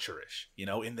very amateurish,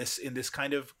 in this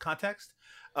kind of context.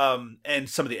 And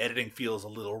some of the editing feels a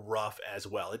little rough as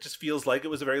well. It just feels like it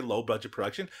was a very low budget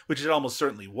production, which it almost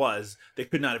certainly was. They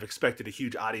could not have expected a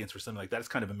huge audience for something like that. It's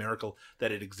kind of a miracle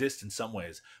that it exists in some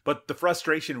ways. But the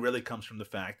frustration really comes from the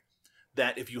fact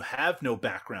that if you have no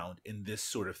background in this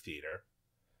sort of theater,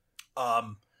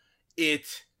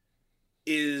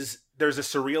 there's a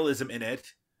surrealism in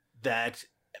it that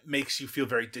makes you feel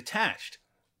very detached.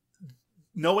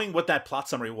 Knowing what that plot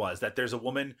summary was, that there's a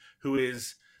woman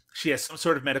she has some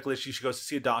sort of medical issue. She goes to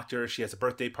see a doctor. She has a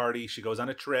birthday party. She goes on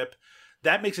a trip.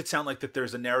 That makes it sound like that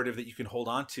there's a narrative that you can hold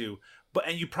on to.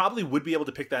 And you probably would be able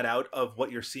to pick that out of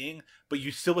what you're seeing, but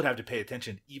you still would have to pay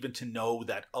attention even to know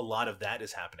that a lot of that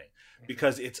is happening,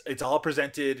 because it's all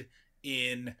presented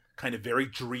in kind of very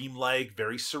dreamlike,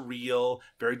 very surreal,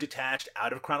 very detached,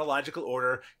 out of chronological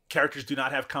order. Characters do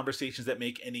not have conversations that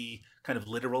make any kind of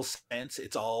literal sense.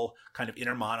 It's all kind of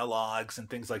inner monologues and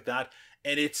things like that.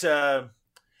 And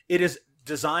it is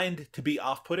designed to be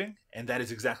off-putting, and that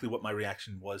is exactly what my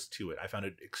reaction was to it. I found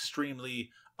it extremely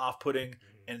off-putting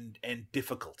and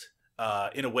difficult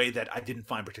in a way that I didn't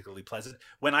find particularly pleasant.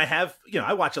 When I have,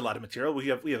 I watch a lot of material. We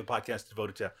have a podcast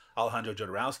devoted to Alejandro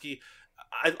Jodorowsky.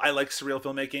 I like surreal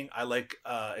filmmaking. I like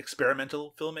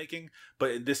experimental filmmaking.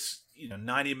 But this,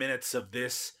 90 minutes of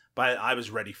this, I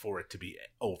was ready for it to be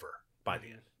over by the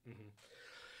end. Mm-hmm.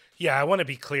 Yeah, I want to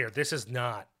be clear. This is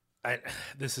not.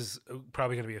 This is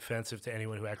probably going to be offensive to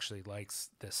anyone who actually likes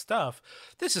this stuff.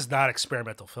 This is not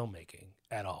experimental filmmaking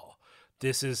at all.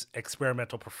 This is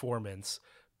experimental performance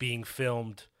being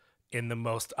filmed in the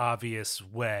most obvious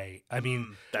way. I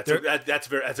mean, that's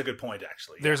a good point,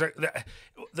 actually. Yeah.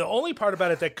 The only part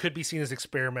about it that could be seen as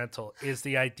experimental is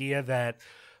the idea that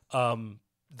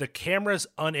the camera's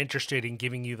uninterested in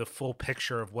giving you the full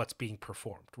picture of what's being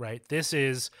performed, right? This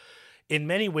is, in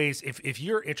many ways, if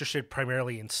you're interested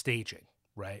primarily in staging,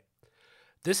 right?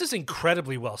 This is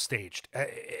incredibly well staged.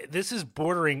 This is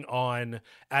bordering on,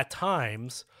 at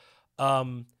times,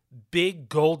 big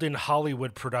golden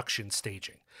Hollywood production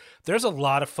staging. There's a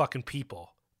lot of fucking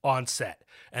people on set,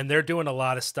 and they're doing a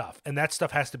lot of stuff, and that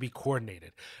stuff has to be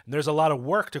coordinated. And there's a lot of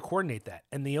work to coordinate that.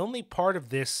 And the only part of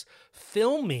this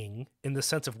filming, in the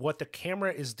sense of what the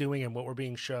camera is doing and what we're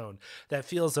being shown, that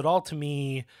feels at all to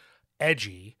me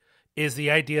edgy, is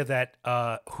the idea that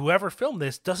whoever filmed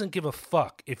this doesn't give a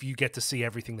fuck if you get to see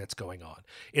everything that's going on.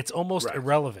 It's almost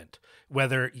irrelevant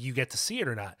whether you get to see it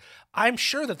or not. I'm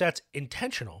sure that that's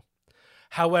intentional.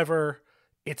 However,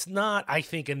 it's not, I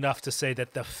think, enough to say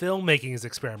that the filmmaking is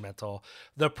experimental.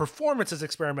 The performance is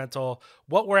experimental.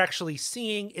 What we're actually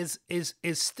seeing is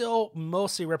still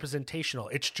mostly representational.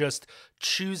 It's just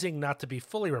choosing not to be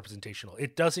fully representational.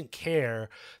 It doesn't care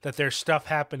that there's stuff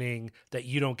happening that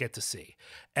you don't get to see.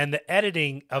 And the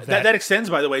editing of that extends,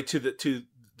 by the way, to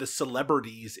the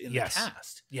celebrities in the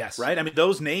cast. Yes. Right? I mean,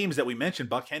 those names that we mentioned,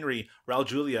 Buck Henry, Raul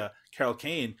Julia, Carol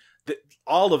Kane,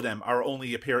 all of them are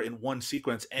only appear in one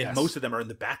sequence, and most of them are in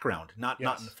the background, not in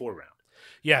the foreground.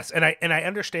 Yes, and I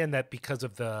understand that because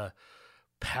of the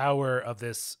power of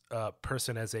this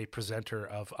person as a presenter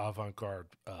of avant-garde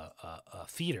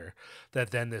theater,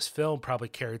 that then this film probably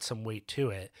carried some weight to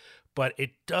it. But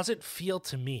it doesn't feel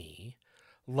to me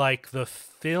like the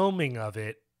filming of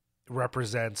it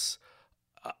represents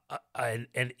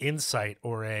an insight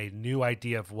or a new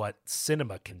idea of what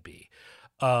cinema can be.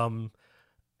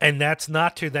 And that's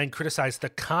not to then criticize the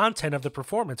content of the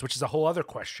performance, which is a whole other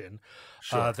question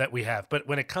that we have. But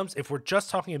when it comes, if we're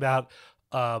just talking about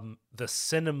the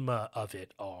cinema of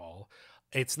it all,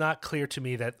 it's not clear to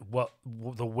me that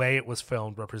the way it was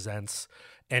filmed represents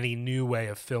any new way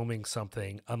of filming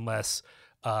something, unless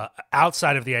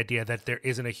outside of the idea that there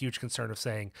isn't a huge concern of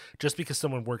saying, just because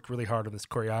someone worked really hard on this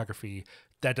choreography,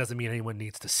 that doesn't mean anyone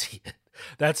needs to see it.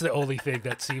 That's the only thing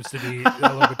that seems to be a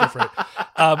little bit different.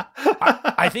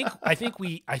 I think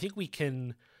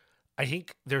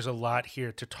there's a lot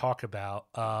here to talk about.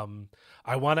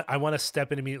 I want to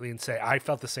step in immediately and say I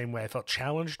felt the same way. I felt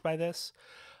challenged by this.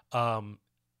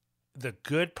 The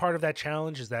good part of that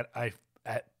challenge is that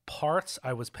at parts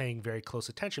I was paying very close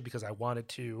attention because I wanted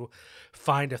to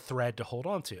find a thread to hold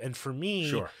on to. And for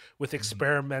me, with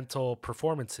experimental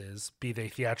performances, be they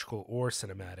theatrical or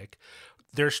cinematic,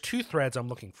 there's two threads I'm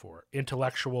looking for: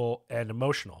 intellectual and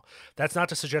emotional. That's not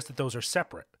to suggest that those are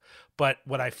separate. But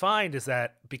what I find is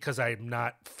that because I'm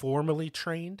not formally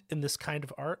trained in this kind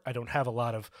of art, I don't have a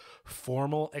lot of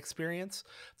formal experience.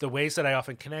 The ways that I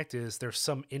often connect is there's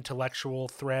some intellectual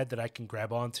thread that I can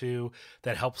grab onto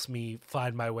that helps me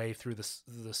find my way through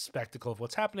the spectacle of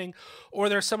what's happening, or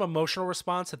there's some emotional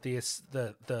response that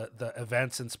the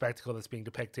events and spectacle that's being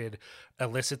depicted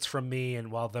elicits from me.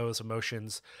 And while those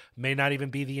emotions may not even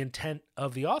be the intent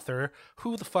of the author,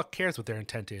 who the fuck cares what their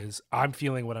intent is? I'm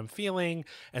feeling what I'm feeling,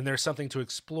 and there's something to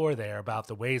explore there about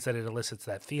the ways that it elicits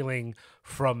that feeling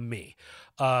from me.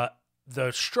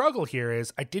 The struggle here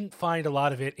is I didn't find a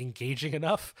lot of it engaging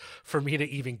enough for me to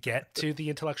even get to the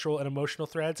intellectual and emotional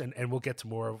threads, and we'll get to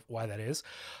more of why that is.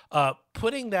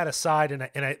 Putting that aside, and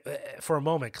I for a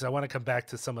moment, because I want to come back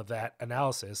to some of that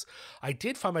analysis, I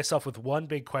did find myself with one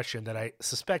big question that I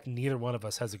suspect neither one of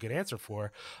us has a good answer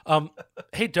for.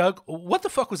 Hey, Doug, what the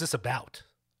fuck was this about?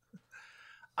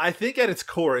 I think at its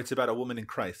core, it's about a woman in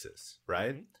crisis,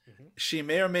 right? Mm-hmm. She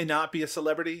may or may not be a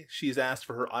celebrity. She's asked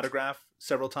for her autograph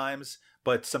several times,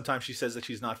 but sometimes she says that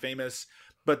she's not famous.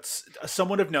 But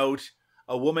someone of note,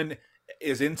 a woman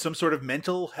is in some sort of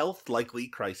mental health likely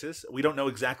crisis. We don't know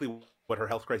exactly what her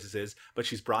health crisis is, but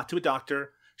she's brought to a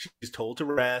doctor. She's told to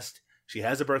rest. She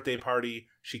has a birthday party.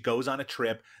 She goes on a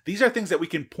trip. These are things that we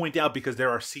can point out because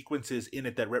there are sequences in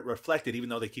it that reflect it, even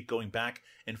though they keep going back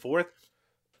and forth.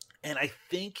 And I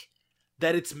think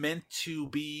that it's meant to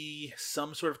be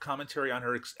some sort of commentary on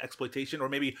her exploitation or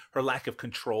maybe her lack of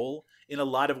control in a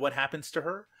lot of what happens to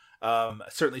her.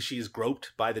 Certainly she's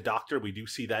groped by the doctor. We do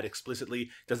see that explicitly.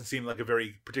 Doesn't seem like a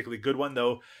very particularly good one,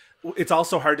 though. It's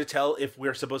also hard to tell if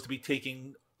we're supposed to be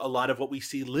taking a lot of what we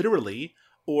see literally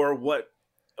or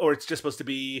it's just supposed to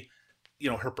be,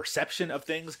 her perception of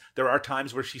things. There are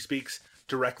times where she speaks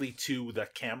directly to the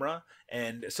camera.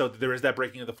 And so there is that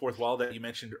breaking of the fourth wall that you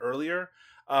mentioned earlier.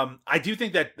 I do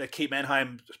think that Kate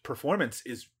Mannheim's performance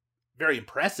is very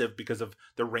impressive because of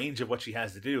the range of what she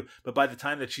has to do. But by the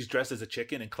time that she's dressed as a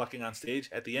chicken and clucking on stage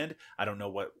at the end, I don't know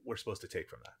what we're supposed to take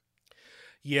from that.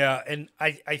 Yeah, and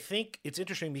I think it's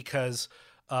interesting because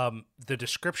the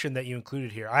description that you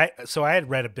included here, I had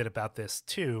read a bit about this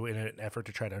too in an effort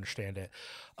to try to understand it.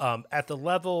 At the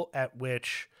level at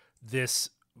which this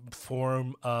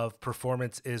form of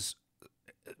performance is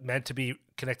meant to be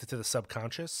connected to the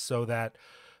subconscious, so that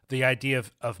the idea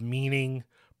of meaning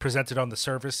presented on the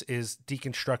surface is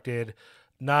deconstructed,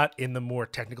 not in the more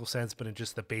technical sense, but in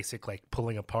just the basic like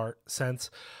pulling apart sense,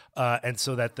 and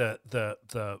so that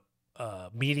the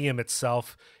medium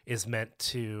itself is meant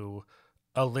to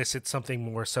elicit something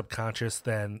more subconscious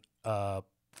than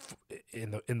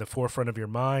in the forefront of your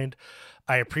mind.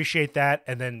 I appreciate that.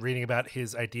 And then reading about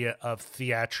his idea of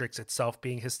theatrics itself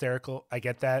being hysterical, I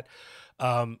get that.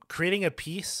 Creating a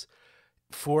piece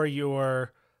for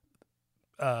your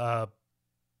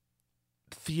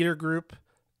theater group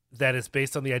that is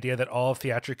based on the idea that all of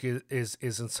theatric is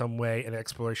in some way an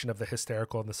exploration of the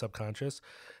hysterical and the subconscious,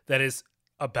 that is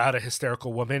about a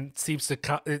hysterical woman, seems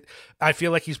to I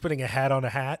feel like he's putting a hat on a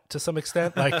hat to some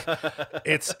extent. Like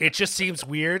it just seems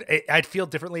weird. I'd feel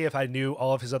differently if I knew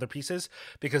all of his other pieces,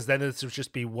 because then this would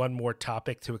just be one more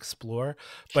topic to explore.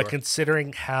 Sure. But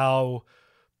considering how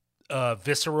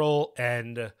visceral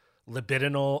and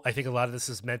libidinal I think a lot of this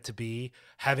is meant to be,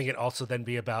 having it also then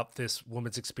be about this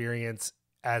woman's experience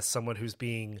as someone who's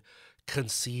being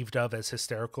conceived of as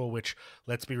hysterical, which,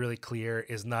 let's be really clear,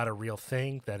 is not a real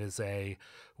thing. That is a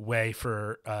way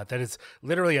for that is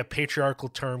literally a patriarchal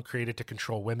term created to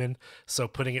control women. So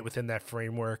putting it within that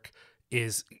framework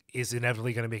is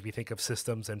inevitably going to make me think of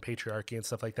systems and patriarchy and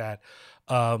stuff like that.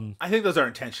 I think those are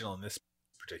intentional in this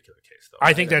particular case, though.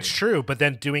 I think that's true, but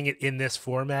then doing it in this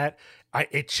format,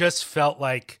 it just felt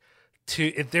like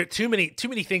there are too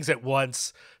many things at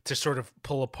once to sort of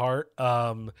pull apart.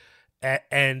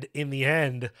 And in the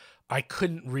end, I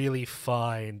couldn't really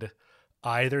find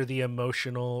either the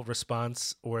emotional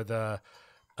response or the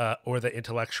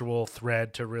intellectual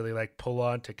thread to really like pull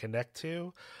on to connect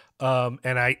to.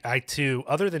 And I too,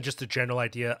 other than just a general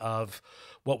idea of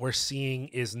what we're seeing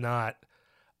is not,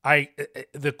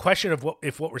 the question of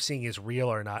if what we're seeing is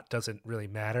real or not doesn't really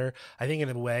matter. I think in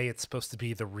a way it's supposed to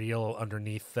be the real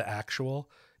underneath the actual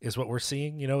is what we're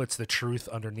seeing. It's the truth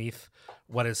underneath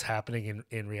what is happening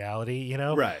in reality,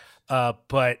 Right.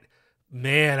 But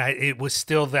man, it was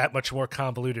still that much more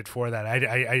convoluted for that.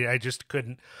 I just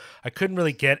couldn't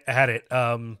really get at it.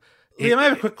 Liam, I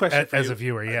have a quick question for you. As a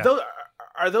viewer. Yeah.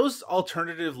 Are those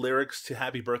alternative lyrics to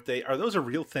Happy Birthday, are those a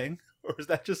real thing? Or is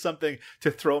that just something to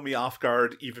throw me off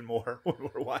guard even more when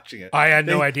we're watching it? I had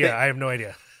no idea. I have no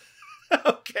idea.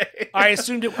 Okay. I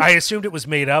assumed it was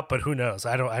made up, but who knows?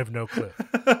 I have no clue.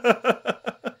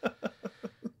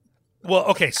 Well,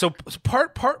 okay. So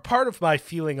part of my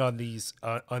feeling on these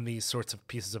sorts of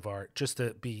pieces of art, just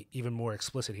to be even more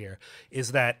explicit here,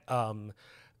 is that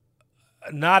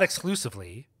not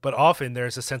exclusively, but often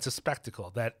there's a sense of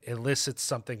spectacle that elicits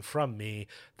something from me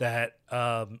that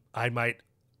I might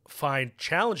find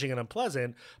challenging and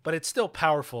unpleasant, but it's still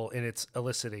powerful in its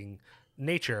eliciting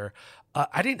nature.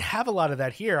 I didn't have a lot of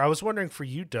that here. I was wondering for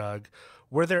you, Doug,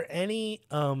 were there any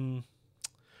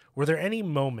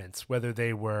moments, whether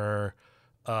they were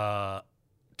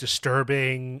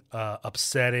disturbing,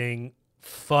 upsetting,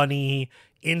 funny,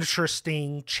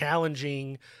 interesting,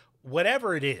 challenging,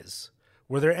 whatever it is,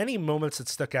 were there any moments that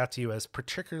stuck out to you as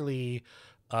particularly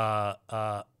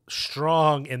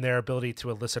strong in their ability to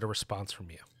elicit a response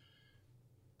from you?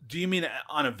 Do you mean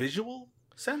on a visual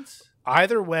sense?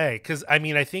 Either way, because I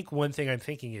think one thing I'm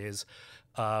thinking is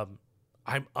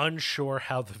I'm unsure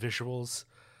how the visuals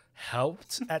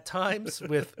helped at times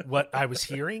with what I was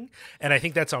hearing, and I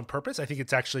think that's on purpose. I think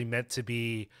it's actually meant to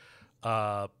be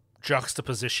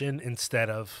juxtaposition instead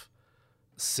of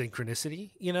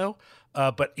synchronicity,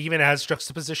 but even as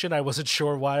juxtaposition, I wasn't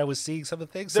sure why I was seeing some of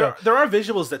the things. There are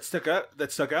visuals that stuck out.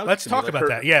 Let's talk about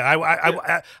that.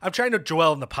 Yeah, I'm trying to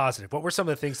dwell in the positive. What were some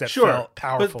of the things that felt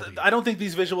powerful? But I don't think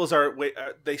these visuals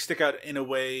they stick out in a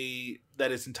way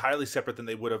that is entirely separate than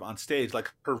they would have on stage.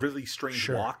 Like her really strange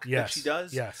walk that she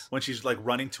does when she's like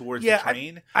running towards the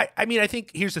train. I mean, I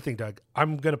think here's the thing, Doug.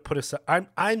 I'm going to put aside.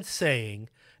 I'm saying,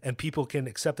 and people can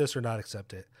accept this or not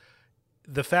accept it.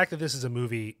 The fact that this is a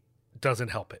movie doesn't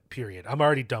help it, period. I'm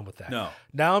already done with that. No.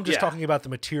 Now I'm just talking about the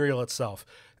material itself.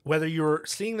 Whether you're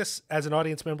seeing this as an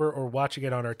audience member or watching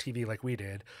it on our TV like we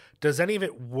did, does any of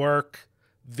it work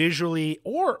visually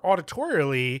or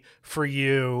auditorially for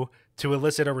you to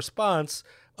elicit a response,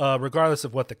 regardless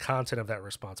of what the content of that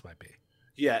response might be?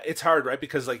 Yeah, it's hard, right?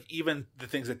 Because like even the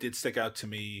things that did stick out to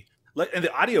me, and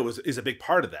the audio is a big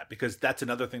part of that, because that's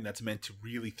another thing that's meant to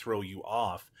really throw you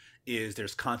off. Is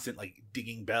there's constant like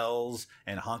dinging bells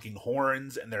and honking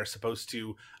horns, and they're supposed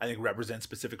to, I think, represent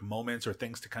specific moments or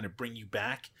things to kind of bring you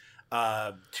back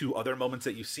to other moments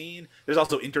that you've seen. There's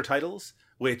also intertitles,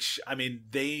 which, I mean,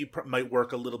 they might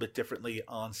work a little bit differently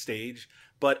on stage,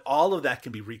 but all of that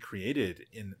can be recreated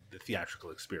in the theatrical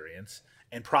experience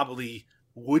and probably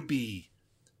would be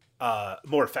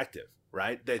more effective,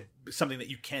 right? That something that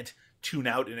you can't tune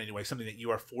out in any way, something that you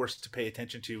are forced to pay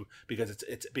attention to because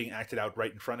it's being acted out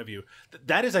right in front of you.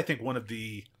 That is, I think, one of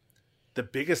the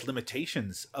biggest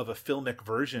limitations of a filmic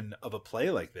version of a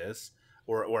play like this,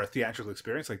 or a theatrical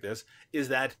experience like this, is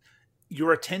that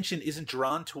your attention isn't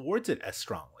drawn towards it as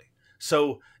strongly.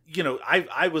 So,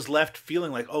 I was left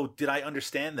feeling like, oh, did I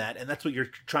understand that? And that's what you're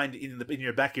trying to, in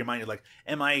your back of your mind, you're like,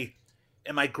 am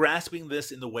I grasping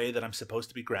this in the way that I'm supposed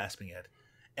to be grasping it?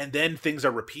 And then things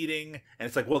are repeating, and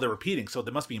it's like, well, they're repeating, so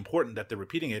they must be important that they're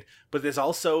repeating it. But there's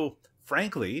also,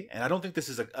 frankly, and I don't think this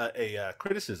is a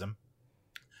criticism,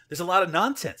 there's a lot of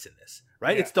nonsense in this,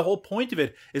 right? Yeah. It's the whole point of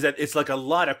it is that it's like a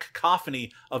lot of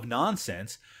cacophony of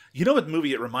nonsense. You know what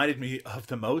movie it reminded me of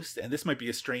the most, and this might be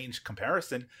a strange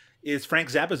comparison, is Frank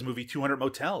Zappa's movie 200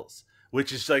 Motels,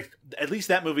 which is like, at least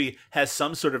that movie has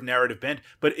some sort of narrative bent,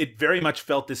 but it very much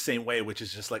felt the same way, which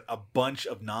is just like a bunch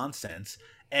of nonsense.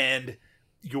 And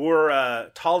your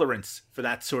tolerance for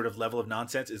that sort of level of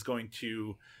nonsense is going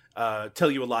to tell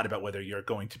you a lot about whether you're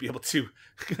going to be able to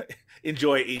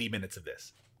enjoy 80 minutes of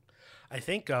this. I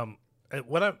think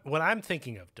what I'm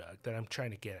thinking of, Doug, that I'm trying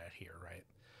to get at here, right,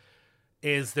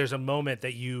 is there's a moment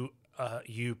that you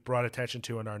brought attention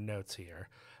to in our notes here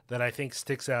that I think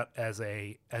sticks out as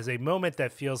a moment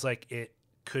that feels like it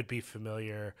could be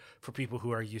familiar for people who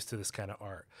are used to this kind of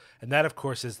art. And that, of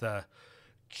course, is the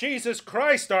Jesus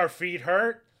Christ, our feet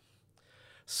hurt.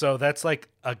 So that's like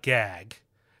a gag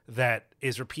that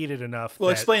is repeated enough. Well,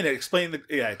 explain it. Explain the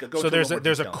so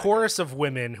there's a chorus of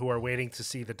women who are waiting to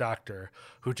see the doctor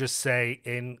who just say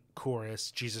in chorus,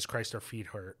 "Jesus Christ, our feet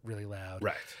hurt," really loud.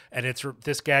 Right. And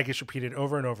this gag is repeated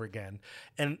over and over again.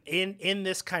 And in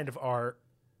this kind of art,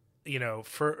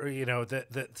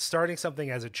 the starting something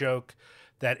as a joke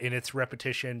that in its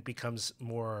repetition becomes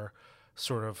more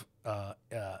sort of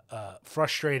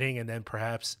frustrating and then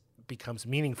perhaps becomes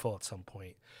meaningful at some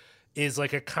point is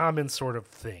like a common sort of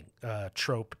thing,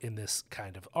 trope in this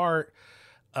kind of art.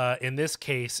 In this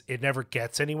case, it never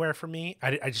gets anywhere for me.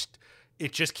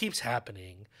 It just keeps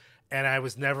happening, and I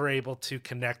was never able to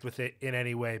connect with it in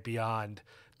any way beyond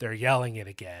they're yelling it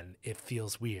again. It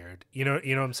feels weird. You know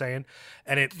what I'm saying?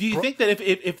 And do you think that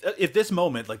if this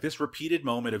moment, like this repeated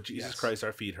moment of Jesus Christ,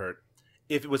 our feet hurt,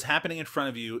 if it was happening in front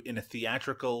of you in a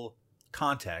theatrical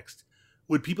context,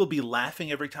 would people be laughing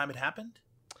every time it happened?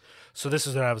 So this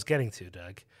is what I was getting to,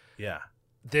 Doug. Yeah.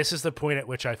 This is the point at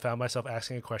which I found myself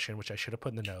asking a question, which I should have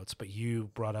put in the notes, but you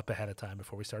brought up ahead of time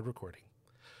before we started recording.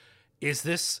 Is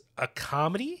this a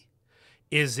comedy?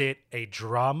 Is it a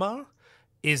drama?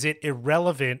 Is it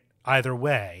irrelevant either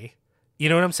way? You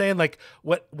know what I'm saying? Like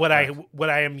what I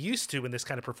am used to in this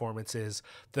kind of performance is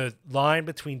the line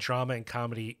between drama and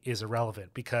comedy is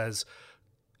irrelevant because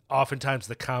oftentimes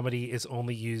the comedy is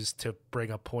only used to bring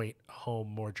a point home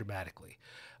more dramatically.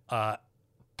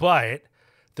 But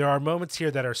there are moments here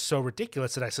that are so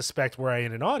ridiculous that I suspect were I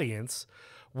in an audience,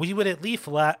 we would at least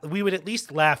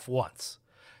laugh once.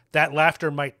 That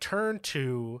laughter might turn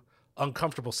to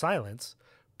uncomfortable silence,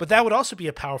 but that would also be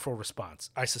a powerful response,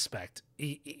 I suspect.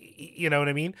 You know what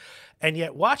I mean? And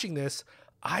yet watching this,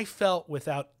 I felt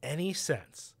without any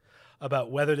sense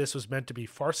about whether this was meant to be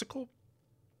farcical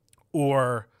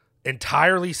or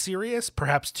entirely serious,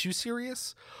 perhaps too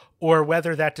serious, or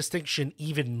whether that distinction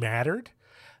even mattered.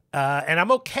 And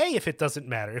I'm okay if it doesn't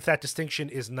matter, if that distinction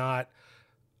is not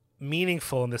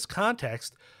meaningful in this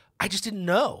context. I just didn't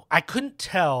know. I couldn't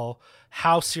tell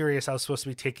how serious I was supposed to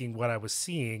be taking what I was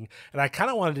seeing. And I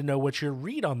kind of wanted to know what your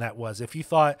read on that was. If you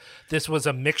thought this was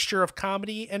a mixture of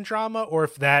comedy and drama, or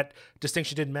if that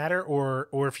distinction didn't matter,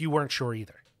 or if you weren't sure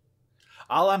either.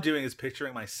 All I'm doing is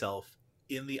picturing myself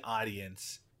in the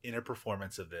audience in a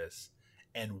performance of this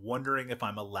and wondering if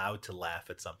I'm allowed to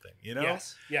laugh at something, you know?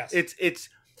 Yes. It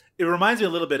reminds me a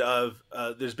little bit of,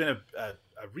 there's been a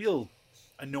real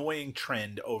annoying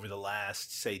trend over the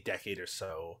last, say, decade or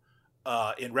so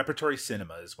in repertory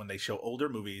cinemas when they show older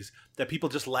movies that people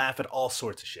just laugh at all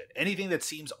sorts of shit. Anything that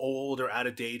seems old or out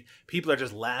of date, people are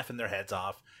just laughing their heads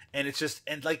off. And it's just,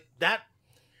 and like that,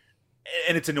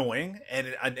 and it's annoying and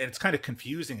it's kind of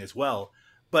confusing as well.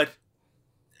 But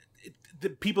the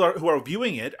people who are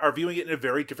viewing it in a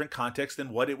very different context than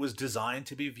what it was designed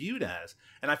to be viewed as.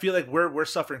 And I feel like we're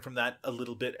suffering from that a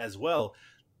little bit as well.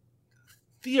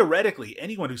 Theoretically,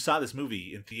 anyone who saw this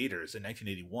movie in theaters in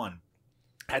 1981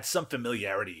 had some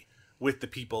familiarity with the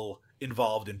people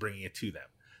involved in bringing it to them.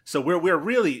 So we're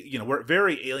really, we're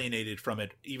very alienated from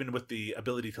it, even with the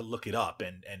ability to look it up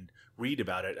and read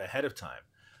about it ahead of time.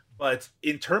 But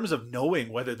in terms of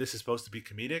knowing whether this is supposed to be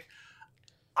comedic,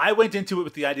 I went into it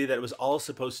with the idea that it was all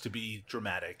supposed to be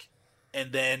dramatic.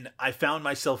 And then I found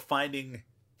myself finding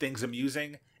things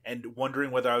amusing and wondering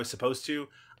whether I was supposed to.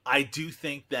 I do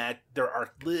think that there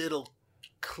are little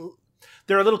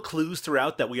clues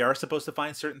throughout that we are supposed to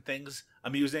find certain things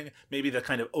amusing. Maybe the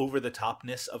kind of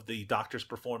over-the-topness of the Doctor's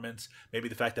performance. Maybe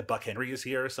the fact that Buck Henry is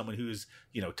here, someone who's,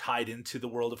 tied into the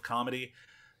world of comedy.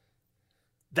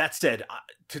 That said,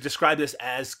 to describe this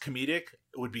as comedic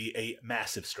would be a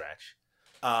massive stretch.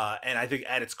 And I think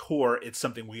at its core, it's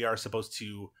something we are supposed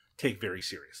to take very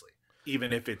seriously,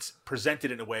 even if it's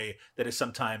presented in a way that is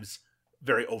sometimes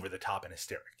very over the top and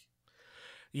hysteric.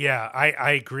 Yeah,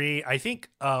 I agree. I think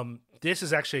this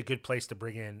is actually a good place to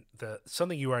bring in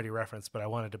something you already referenced, but I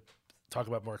wanted to talk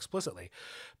about more explicitly,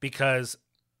 because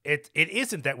it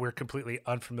isn't that we're completely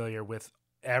unfamiliar with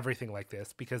everything like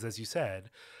this, because as you said,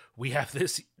 we have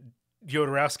this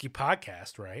Jodorowsky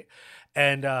podcast, right?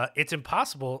 And it's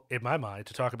impossible in my mind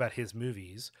to talk about his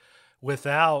movies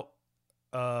without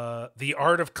the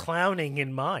art of clowning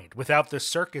in mind, without the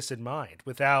circus in mind,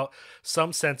 without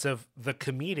some sense of the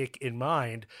comedic in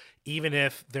mind, even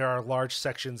if there are large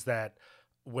sections that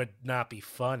would not be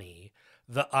funny.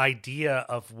 The idea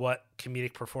of what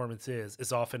comedic performance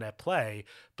is often at play,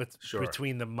 but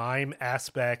between the mime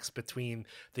aspects, between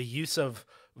the use of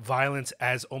violence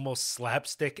as almost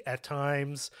slapstick at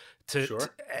times,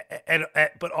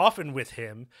 but often with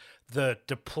him, the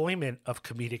deployment of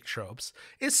comedic tropes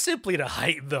is simply to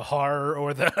heighten the horror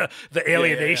or the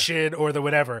alienation or the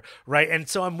whatever, right? And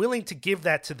so I'm willing to give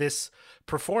that to this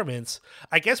performance.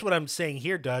 I guess what I'm saying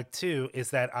here, Doug, too,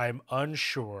 is that I'm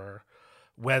unsure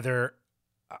whether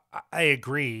I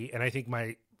agree, and I think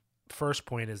my first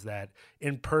point is that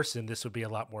in person, this would be a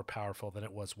lot more powerful than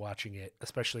it was watching it,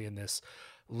 especially in this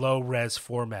low-res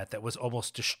format that was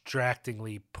almost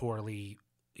distractingly poorly,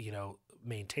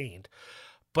 maintained.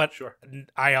 But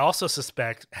I also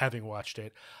suspect, having watched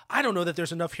it, I don't know that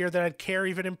there's enough here that I'd care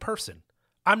even in person.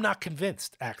 I'm not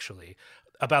convinced, actually,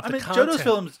 about the content Jodo's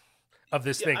films of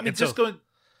this thing.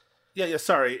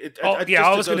 Sorry. All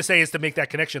I was going to say is to make that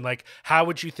connection. Like, how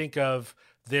would you think of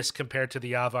this compared to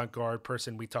the avant-garde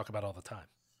person we talk about all the time?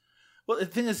 Well, the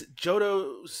thing is,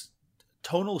 Jodo's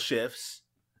tonal shifts,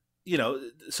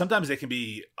 sometimes they can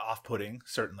be off-putting,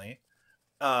 certainly.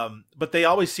 But they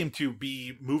always seem to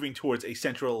be moving towards a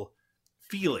central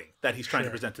feeling that he's trying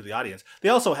to present to the audience. They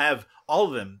also have, all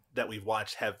of them that we've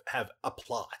watched have a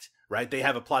plot, right? They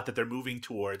have a plot that they're moving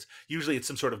towards. Usually it's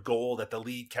some sort of goal that the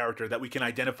lead character that we can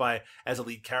identify as a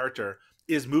lead character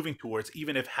is moving towards,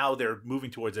 even if how they're moving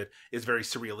towards it is very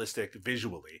surrealistic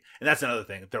visually. And that's another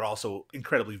thing. They're also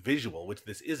incredibly visual, which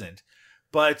this isn't.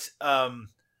 But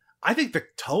I think the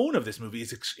tone of this movie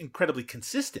is incredibly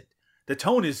consistent. The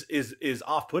tone is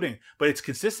off-putting, but it's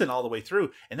consistent all the way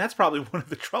through. And that's probably one of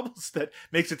the troubles that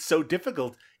makes it so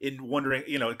difficult in wondering,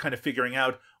 kind of figuring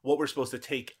out what we're supposed to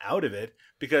take out of it.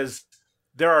 Because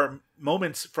there are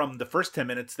moments from the first 10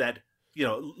 minutes that,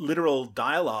 literal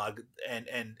dialogue and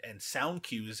sound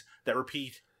cues that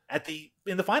repeat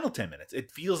in the final 10 minutes. It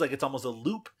feels like it's almost a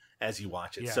loop as you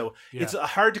watch it. It's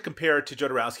hard to compare to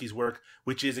Jodorowsky's work,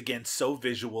 which is, again, so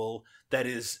visual, that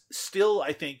is still,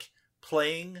 I think,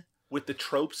 playing with the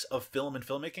tropes of film and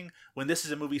filmmaking, when this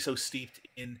is a movie so steeped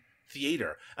in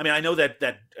theater. I mean, I know that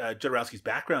Jodorowsky's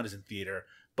background is in theater,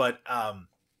 but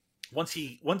once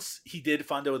he did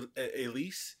Fondo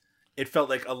Elise, it felt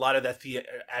like a lot of that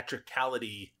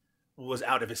theatricality was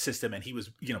out of his system, and he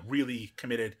was really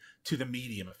committed to the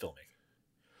medium of filmmaking.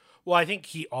 Well, I think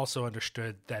he also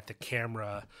understood that the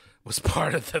camera was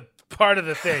part of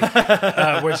the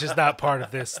thing, which is not part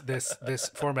of this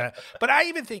format. But I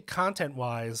even think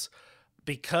content-wise,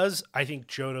 because I think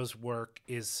Jodo's work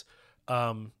is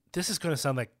this is going to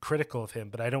sound like critical of him,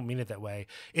 but I don't mean it that way.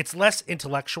 It's less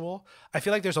intellectual. I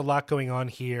feel like there's a lot going on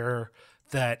here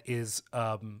that is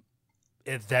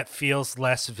that feels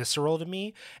less visceral to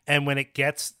me. And when it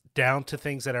gets down to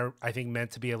things that are, I think,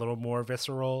 meant to be a little more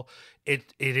visceral,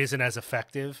 it isn't as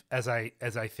effective as I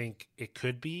think it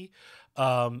could be.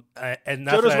 And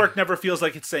Jodo's work never feels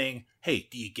like it's saying, "Hey,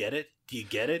 do you get it? Do you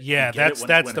get it?" Yeah, that's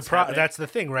the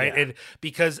thing, right? Yeah. And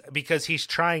because he's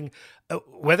trying,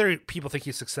 whether people think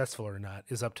he's successful or not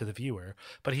is up to the viewer.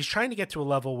 But he's trying to get to a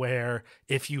level where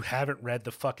if you haven't read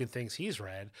the fucking things he's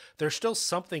read, there's still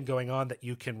something going on that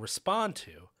you can respond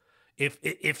to. If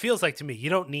it feels like to me, you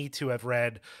don't need to have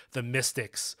read the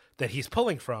mystics that he's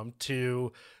pulling from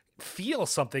to feel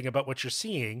something about what you're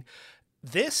seeing.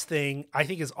 This thing, I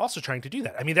think, is also trying to do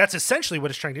that. I mean, that's essentially what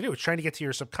it's trying to do. It's trying to get to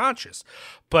your subconscious.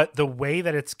 But the way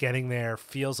that it's getting there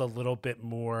feels a little bit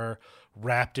more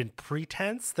wrapped in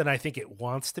pretense than I think it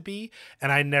wants to be.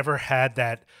 And I never had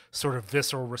that sort of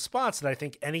visceral response that I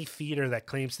think any theater that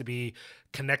claims to be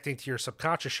connecting to your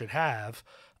subconscious should have.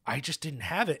 I just didn't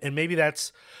have it. And maybe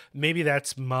that's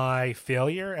my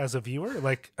failure as a viewer,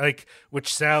 like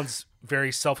which sounds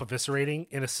very self-eviscerating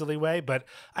in a silly way, but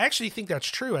I actually think that's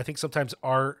true. I think sometimes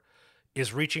art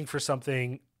is reaching for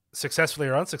something successfully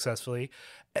or unsuccessfully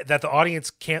that the audience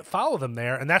can't follow them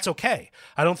there, and that's okay.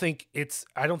 I don't think it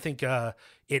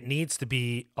needs to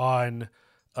be on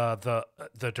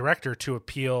the director to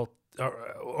appeal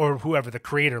or whoever, the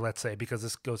creator, let's say, because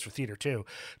this goes for theater too,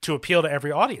 to appeal to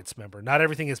every audience member. Not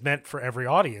everything is meant for every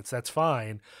audience. That's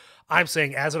fine. I'm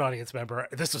saying as an audience member,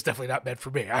 this was definitely not meant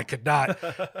for me. I could not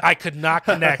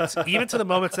connect even to the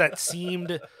moments that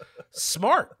seemed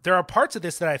smart. There are parts of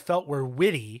this that I felt were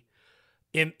witty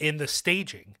in the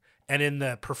staging and in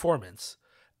the performance.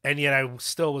 And yet I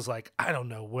still was like, I don't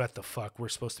know what the fuck we're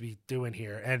supposed to be doing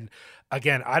here. And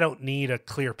again, I don't need a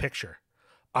clear picture.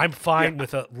 I'm fine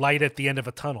with a light at the end of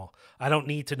a tunnel. I don't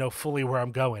need to know fully where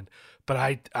I'm going. But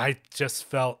I just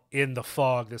felt in the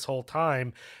fog this whole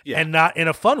time, and not in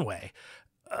a fun way.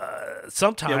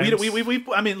 Sometimes,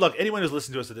 I mean, look, anyone who's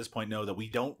listened to us at this point know that we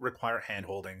don't require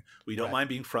hand-holding. We don't mind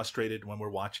being frustrated when we're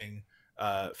watching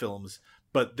films.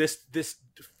 But this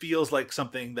feels like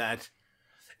something that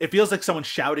it feels like someone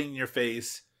shouting in your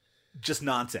face, just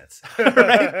nonsense, right?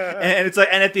 And it's like,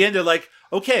 and at the end they're like,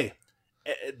 okay.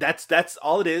 That's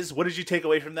all it is. What did you take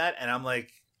away from that? And I'm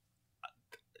like,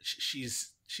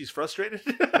 she's frustrated.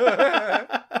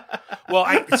 Well,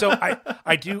 I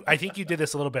think you did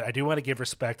this a little bit. I do want to give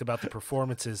respect about the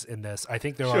performances in this. I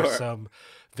think there are some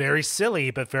very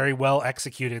silly but very well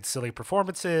executed silly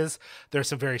performances. There's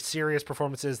some very serious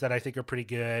performances that I think are pretty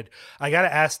good. I got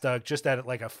to ask Doug, just at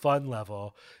like a fun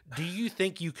level, do you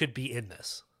think you could be in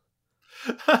this?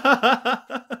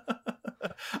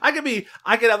 I could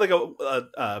have like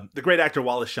the great actor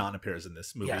Wallace Shawn appears in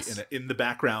this movie, yes, in the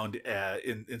background,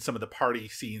 in some of the party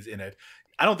scenes in it.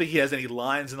 I don't think he has any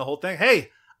lines in the whole thing. Hey,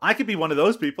 I could be one of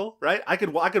those people, right? I could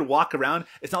walk around.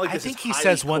 It's not like this. I think he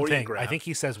says one thing. I think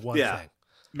he says one thing.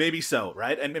 Maybe so,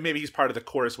 right? And maybe he's part of the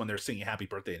chorus when they're singing "Happy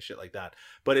Birthday" and shit like that.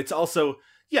 But it's also,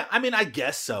 I mean, I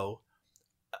guess so.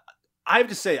 I have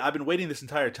to say, I've been waiting this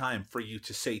entire time for you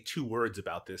to say 2 words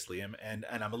about this, Liam, and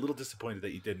I'm a little disappointed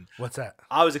that you didn't. What's that?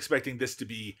 I was expecting this to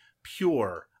be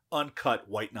pure, uncut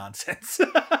white nonsense.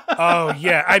 Oh,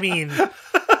 yeah. I mean,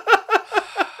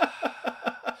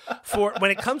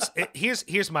 when it comes,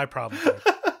 here's my problem.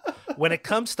 When it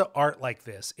comes to art like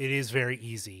this, it is very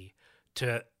easy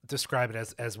to describe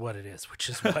it as what it is, which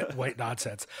is white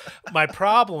nonsense. My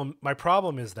problem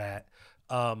is that,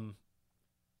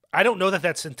 I don't know that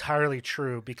that's entirely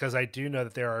true, because I do know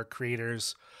that there are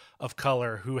creators of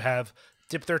color who have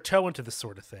dipped their toe into this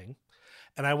sort of thing.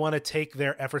 And I want to take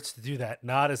their efforts to do that,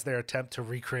 not as their attempt to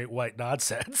recreate white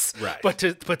nonsense, right, but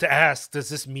to ask, does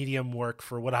this medium work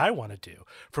for what I want to do,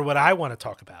 for what I want to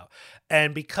talk about?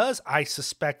 And because I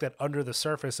suspect that under the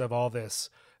surface of all this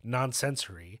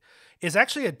nonsensory is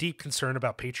actually a deep concern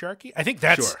about patriarchy. I think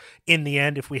that's in the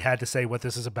end, if we had to say what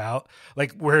this is about,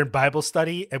 like we're in Bible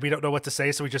study and we don't know what to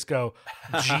say, so we just go,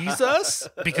 Jesus,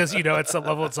 because at some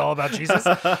level it's all about Jesus.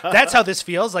 That's how this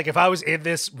feels. Like if I was in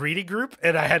this reading group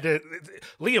and I had to,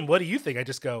 Liam, what do you think? I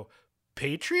just go,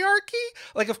 patriarchy?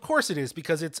 Like, of course it is,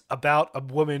 because it's about a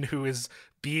woman who is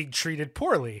being treated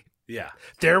poorly. Yeah.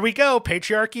 There we go.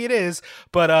 Patriarchy it is.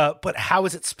 But how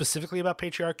is it specifically about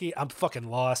patriarchy? I'm fucking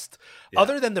lost. Yeah.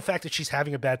 Other than the fact that she's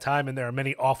having a bad time and there are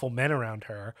many awful men around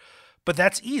her. But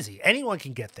that's easy. Anyone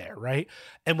can get there, right?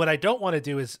 And what I don't want to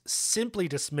do is simply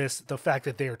dismiss the fact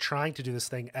that they are trying to do this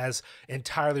thing as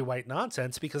entirely white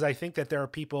nonsense, because I think that there are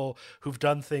people who've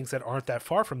done things that aren't that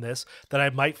far from this that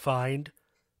I might find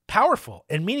powerful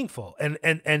and meaningful.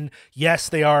 And yes,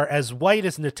 they are as white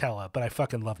as Nutella, but I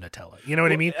fucking love Nutella. You know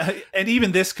what I mean? And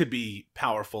even this could be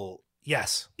powerful.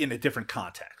 Yes. In a different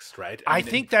context, right? I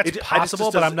think that's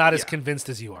possible, but I'm not as convinced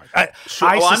as you are. Sure.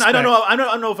 I don't know. I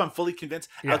don't know if I'm fully convinced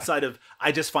outside of,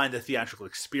 I just find the theatrical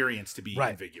experience to be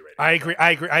invigorating.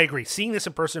 I agree. Seeing this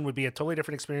in person would be a totally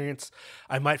different experience.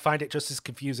 I might find it just as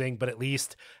confusing, but at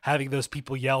least having those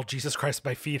people yell, "Jesus Christ,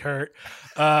 my feet hurt,"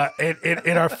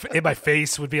 in my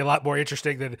face would be a lot more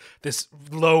interesting than this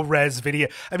low res video.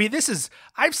 I mean,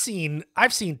 I've seen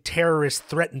terrorist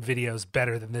threatened videos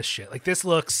better than this shit. Like, this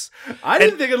looks. I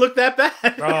didn't think it looked that bad.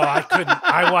 I couldn't.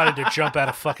 I wanted to jump out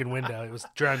a fucking window. It was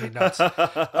driving me nuts.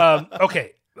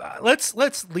 Okay, let's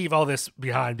leave all this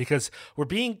behind, because we're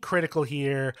being critical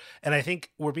here, and I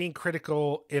think we're being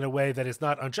critical in a way that is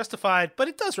not unjustified, but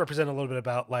it does represent a little bit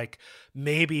about, like,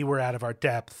 maybe we're out of our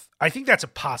depth. I think that's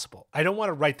possible. I don't want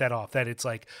to write that off, that it's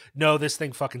like, no, this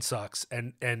thing fucking sucks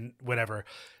and whatever.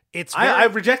 I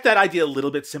reject that idea a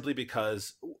little bit, simply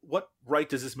because what right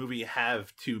does this movie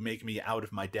have to make me out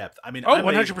of my depth? I mean,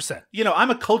 100%.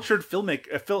 I'm a cultured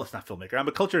filmmaker. I'm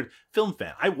a cultured film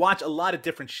fan. I watch a lot of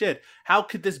different shit. How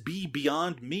could this be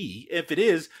beyond me? If it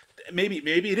is, maybe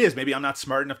it is. Maybe I'm not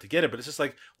smart enough to get it, but it's just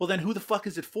like, well, then who the fuck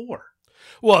is it for?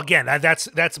 Well, again,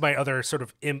 that's my other sort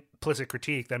of implicit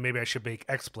critique that maybe I should make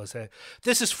explicit.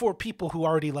 This is for people who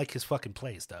already like his fucking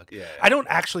plays, Doug. Yeah. I don't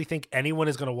actually think anyone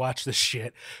is going to watch this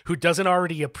shit who doesn't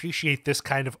already appreciate this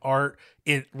kind of art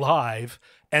in live.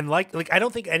 And like I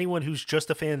don't think anyone who's just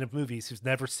a fan of movies, who's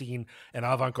never seen an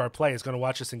avant-garde play, is going to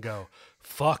watch this and go,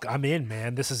 "Fuck, I'm in,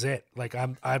 man. This is it. Like,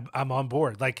 I'm on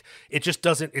board." Like, it just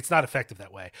doesn't. It's not effective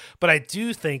that way. But I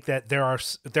do think that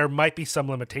there might be some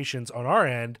limitations on our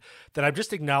end that I'm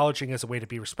just acknowledging as a way to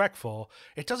be respectful.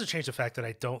 It doesn't change the fact that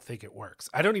I don't think it works.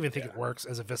 I don't even think it works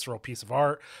as a visceral piece of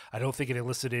art. I don't think it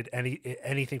elicited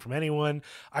anything from anyone.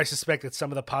 I suspect that some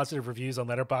of the positive reviews on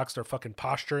Letterboxd are fucking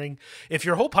posturing. If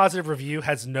your whole positive review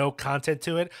has no content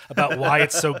to it about why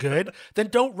it's so good, then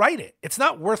don't write it. It's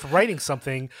not worth writing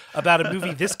something about a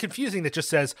movie this confusing that just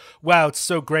says, "Wow, it's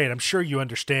so great. I'm sure you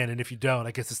understand. And if you don't,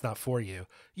 I guess it's not for you."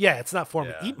 Yeah, it's not for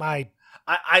me. Eat my.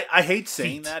 I hate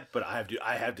saying that, but I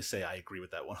have to say I agree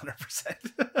with that 100%.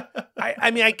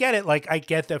 I mean, I get it. Like, I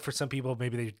get that for some people,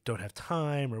 maybe they don't have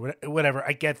time or whatever.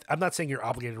 I'm not saying you're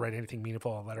obligated to write anything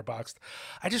meaningful on Letterboxd.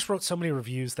 I just wrote so many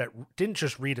reviews that didn't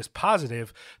just read as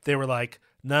positive. They were like,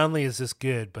 not only is this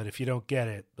good, but if you don't get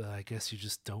it, I guess you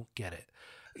just don't get it.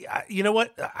 You know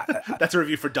what? That's a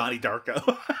review for Donnie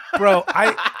Darko. Bro,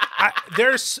 I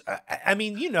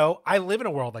live in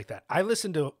a world like that. I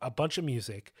listen to a bunch of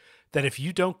music that if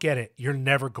you don't get it, you're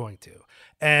never going to.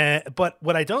 But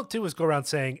what I don't do is go around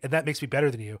saying, and that makes me better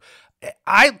than you.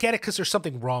 I get it because there's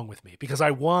something wrong with me, because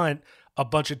I want a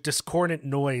bunch of discordant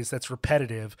noise that's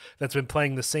repetitive, that's been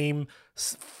playing the same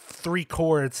 3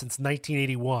 chords since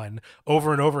 1981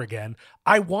 over and over again.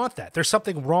 I want that. There's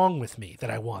something wrong with me that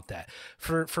I want that.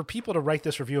 For people to write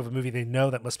this review of a movie they know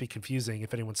that must be confusing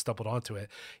if anyone stumbled onto it,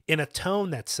 in a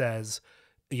tone that says,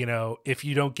 you know, if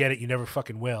you don't get it, you never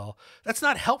fucking will. That's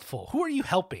not helpful. Who are you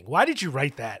helping? Why did you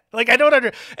write that? Like, I don't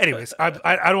Anyways, I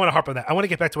don't want to harp on that. I want to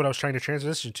get back to what I was trying to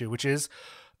transition to, which is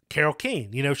Carol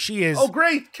Kane. You know, she is... Oh,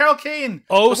 great. Carol Kane.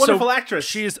 A wonderful actress.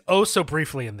 She is so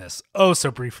briefly in this.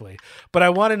 So briefly. But I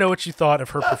want to know what you thought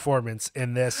of her performance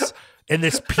in this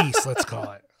piece, let's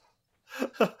call it.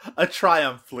 A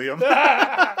triumph, Liam.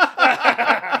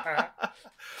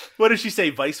 What does she say?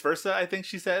 Vice versa, I think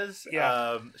she says.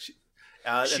 Yeah.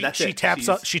 She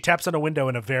taps on a window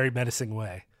in a very menacing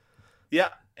way. Yeah,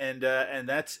 and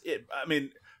that's it. I mean,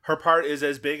 her part is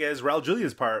as big as Raul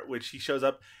Julia's part, which he shows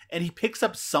up and he picks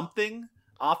up something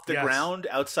off the ground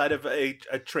outside of a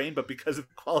train, but because of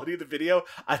the quality of the video,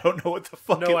 I don't know what the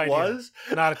fuck was.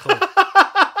 Not a clue.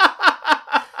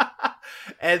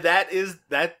 And that is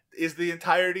the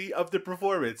entirety of the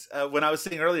performance. When I was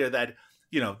saying earlier that,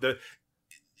 you know, the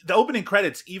opening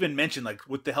credits even mention, like,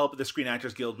 with the help of the Screen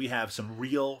Actors Guild, we have some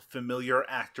real familiar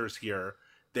actors here.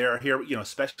 They're here, you know,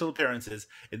 special appearances,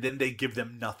 and then they give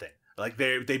them nothing. Like,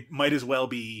 they might as well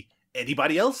be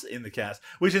anybody else in the cast,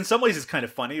 which in some ways is kind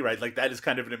of funny, right? Like, that is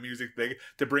kind of an amusing thing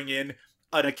to bring in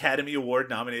an Academy Award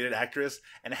nominated actress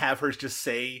and have her just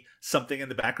say something in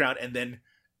the background, and then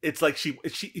it's like she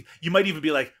you might even be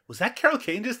like, was that Carol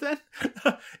Kane just then?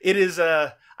 It is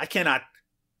I cannot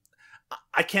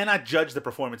judge the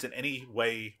performance in any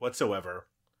way whatsoever.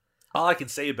 all I can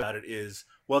say about it is,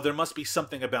 well, there must be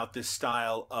something about this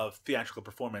style of theatrical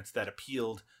performance that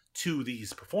appealed to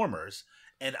these performers.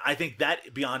 And I think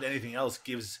that, beyond anything else,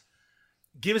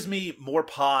 gives me more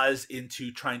pause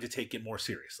into trying to take it more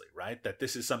seriously, right? That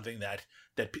this is something that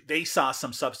they saw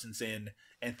some substance in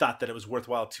and thought that it was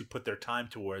worthwhile to put their time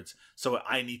towards. So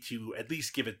I need to at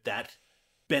least give it that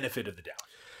benefit of the doubt.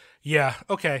 Yeah,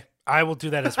 okay. I will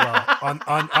do that as well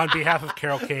on behalf of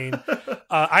Carol Kane.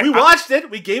 We watched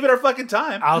it. We gave it our fucking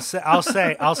time. I'll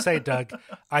say, Doug,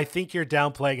 I think you're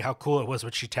downplaying how cool it was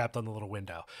when she tapped on the little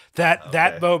window.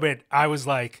 That moment, I was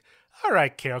like, all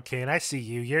right, Carol Kane, I see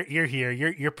you. You're here.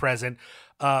 You're present.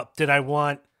 Did I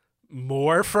want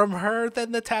more from her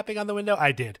than the tapping on the window?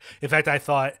 I did. In fact, I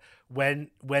thought when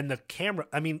the camera,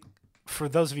 I mean, for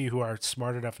those of you who are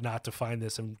smart enough not to find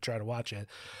this and try to watch it,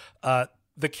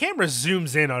 the camera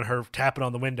zooms in on her tapping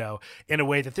on the window in a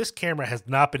way that this camera has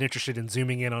not been interested in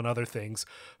zooming in on other things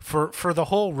for the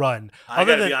whole run. I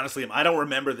gotta be honest with you, I don't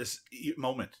remember this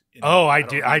moment.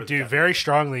 I do very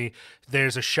strongly.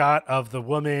 There's a shot of the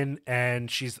woman and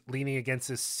she's leaning against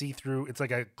this see-through, it's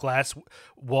like a glass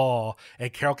wall,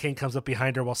 and Carol Kane comes up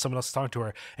behind her while someone else is talking to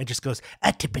her and just goes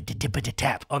a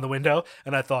tap on the window.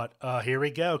 And I thought, here we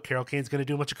go. Carol Kane's going to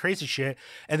do a bunch of crazy shit.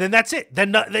 And then that's it.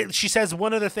 Then she says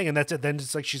one other thing and that's it. Then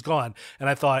it's like she's gone. And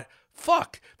I thought,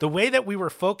 fuck, the way that we were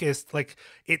focused, like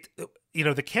it,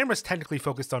 the camera's technically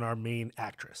focused on our main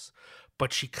actress,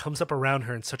 but she comes up around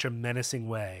her in such a menacing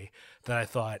way that I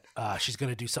thought, she's going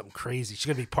to do something crazy. She's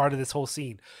going to be part of this whole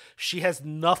scene. She has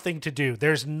nothing to do.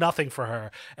 There's nothing for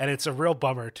her. And it's a real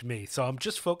bummer to me. So I'm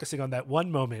just focusing on that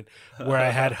one moment where I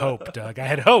had hope, Doug. I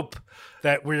had hope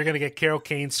that we were going to get Carol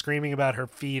Kane screaming about her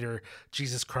feet or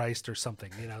Jesus Christ or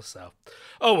something, so.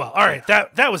 Oh, well. All right.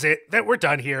 That was it. We're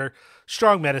done here.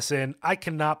 Strong Medicine. I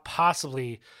cannot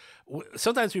possibly...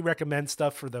 Sometimes we recommend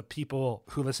stuff for the people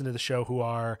who listen to the show who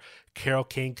are Carol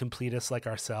Kane completists like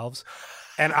ourselves.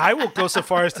 And I will go so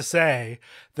far as to say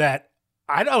that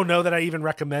I don't know that I even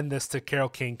recommend this to Carol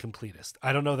Kane completists.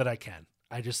 I don't know that I can.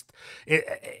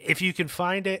 If you can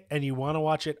find it and you want to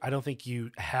watch it, I don't think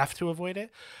you have to avoid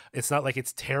it. It's not like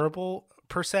it's terrible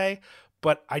per se,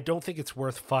 but I don't think it's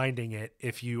worth finding it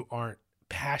if you aren't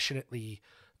passionately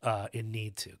in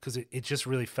need to, because it just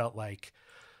really felt like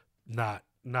not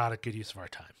a good use of our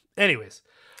time. Anyways,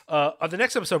 on the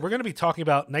next episode, we're going to be talking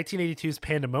about 1982's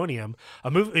Pandemonium,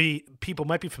 a movie people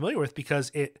might be familiar with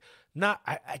because it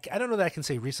I don't know that I can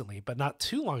say recently, but not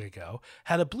too long ago,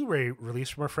 had a Blu-ray release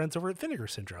from our friends over at Vinegar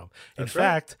Syndrome. In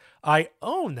fact, I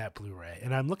own that Blu-ray,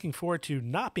 and I'm looking forward to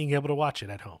not being able to watch it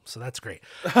at home. So that's great.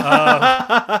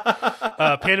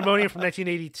 Pandemonium from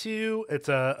 1982. It's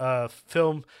a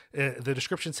film. The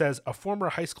description says, a former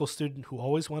high school student who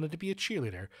always wanted to be a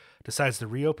cheerleader decides to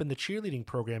reopen the cheerleading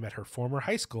program at her former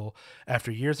high school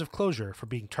after years of closure for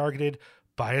being targeted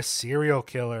by a serial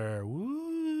killer. Woo.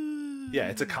 Yeah,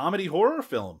 it's a comedy horror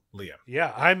film, Liam.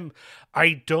 Yeah,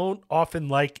 I don't often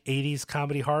like 80s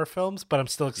comedy horror films, but I'm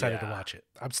still excited to watch it.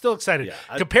 I'm still excited.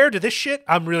 Yeah, compared to this shit,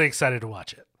 I'm really excited to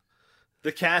watch it.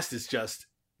 The cast is just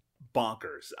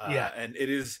bonkers. And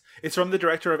it's from the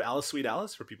director of Alice Sweet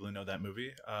Alice, for people who know that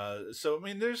movie. So, I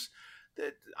mean,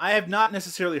 I have not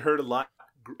necessarily heard a lot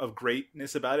of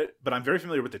greatness about it, but I'm very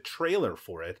familiar with the trailer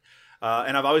for it.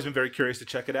 And I've always been very curious to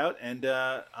check it out. And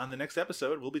on the next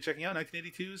episode, we'll be checking out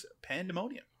 1982's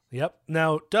Pandemonium. Yep.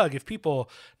 Now, Doug, if people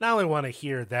not only want to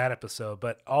hear that episode,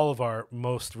 but all of our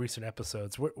most recent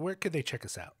episodes, where could they check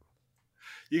us out?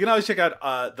 You can always check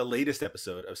out the latest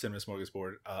episode of Cinema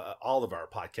Smorgasbord, all of our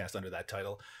podcasts under that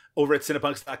title, over at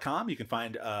Cinepunks.com. You can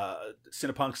find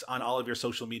Cinepunks on all of your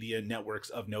social media networks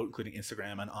of note, including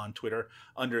Instagram and on Twitter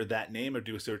under that name, or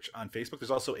do a search on Facebook. There's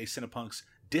also a Cinepunks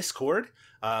Discord,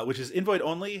 which is invite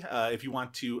only if you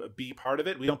want to be part of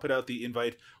it. We don't put out the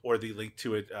invite or the link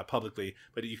to it publicly,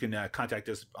 but you can contact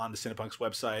us on the Cinepunks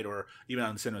website or even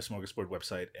on the Cinema Smorgasbord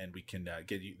website, and we can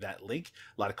get you that link.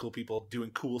 A lot of cool people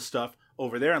doing cool stuff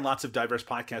over there, and lots of diverse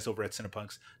podcasts over at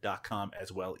Cinepunks.com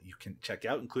as well. You can check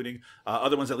out, including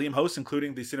other ones that Liam hosts,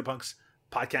 including the Cinepunks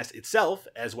podcast itself,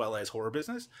 as well as Horror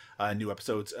Business. New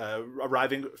episodes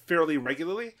arriving fairly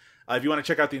regularly. If you want to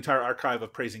check out the entire archive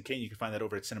of Praising Kane, you can find that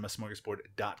over at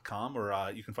cinemasmorgasbord.com,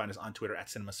 or you can find us on Twitter at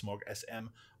cinemasmorg,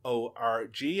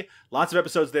 SMORG. Lots of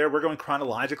episodes there. We're going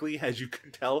chronologically, as you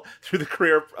can tell, through the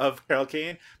career of Carol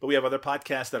Kane, but we have other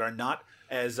podcasts that are not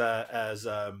as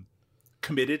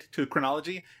committed to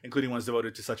chronology, including ones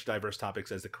devoted to such diverse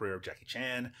topics as the career of Jackie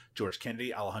Chan, George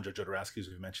Kennedy, Alejandro Jodorowsky, as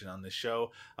we've mentioned on this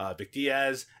show, Vic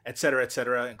Diaz,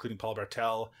 etc., including Paul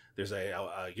Bartel. There's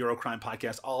a Eurocrime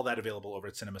podcast, all that available over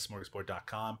at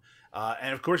cinemasmorgasbord.com.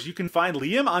 And of course, you can find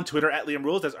Liam on Twitter at Liam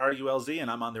Rules, that's RULZ, and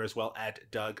I'm on there as well at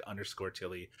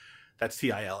Doug_Tilley. That's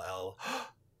TILLEY.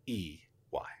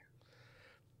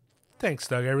 Thanks,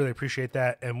 Doug. I really appreciate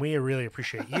that. And we really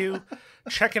appreciate you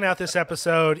checking out this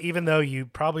episode, even though you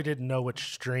probably didn't know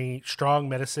which Strong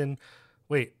Medicine.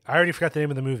 Wait, I already forgot the name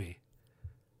of the movie.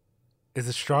 Is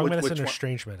it Strong Medicine or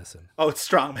Strange Medicine? Oh, it's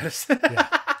Strong Medicine.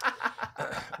 Yeah.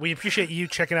 We appreciate you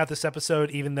checking out this episode,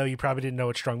 even though you probably didn't know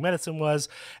what Strong Medicine was.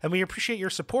 And we appreciate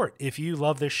your support. If you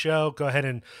love this show, go ahead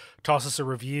and toss us a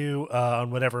review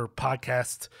on whatever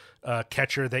podcast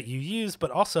catcher that you use, but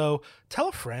also tell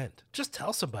a friend. Just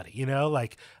tell somebody, you know,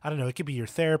 like, I don't know, it could be your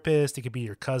therapist, it could be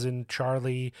your cousin,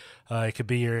 Charlie, it could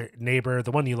be your neighbor,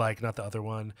 the one you like, not the other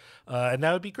one. And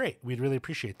that would be great. We'd really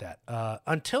appreciate that.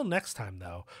 Until next time,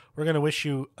 though, we're going to wish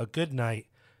you a good night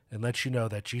and let you know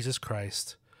that Jesus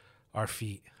Christ, our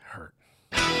feet hurt.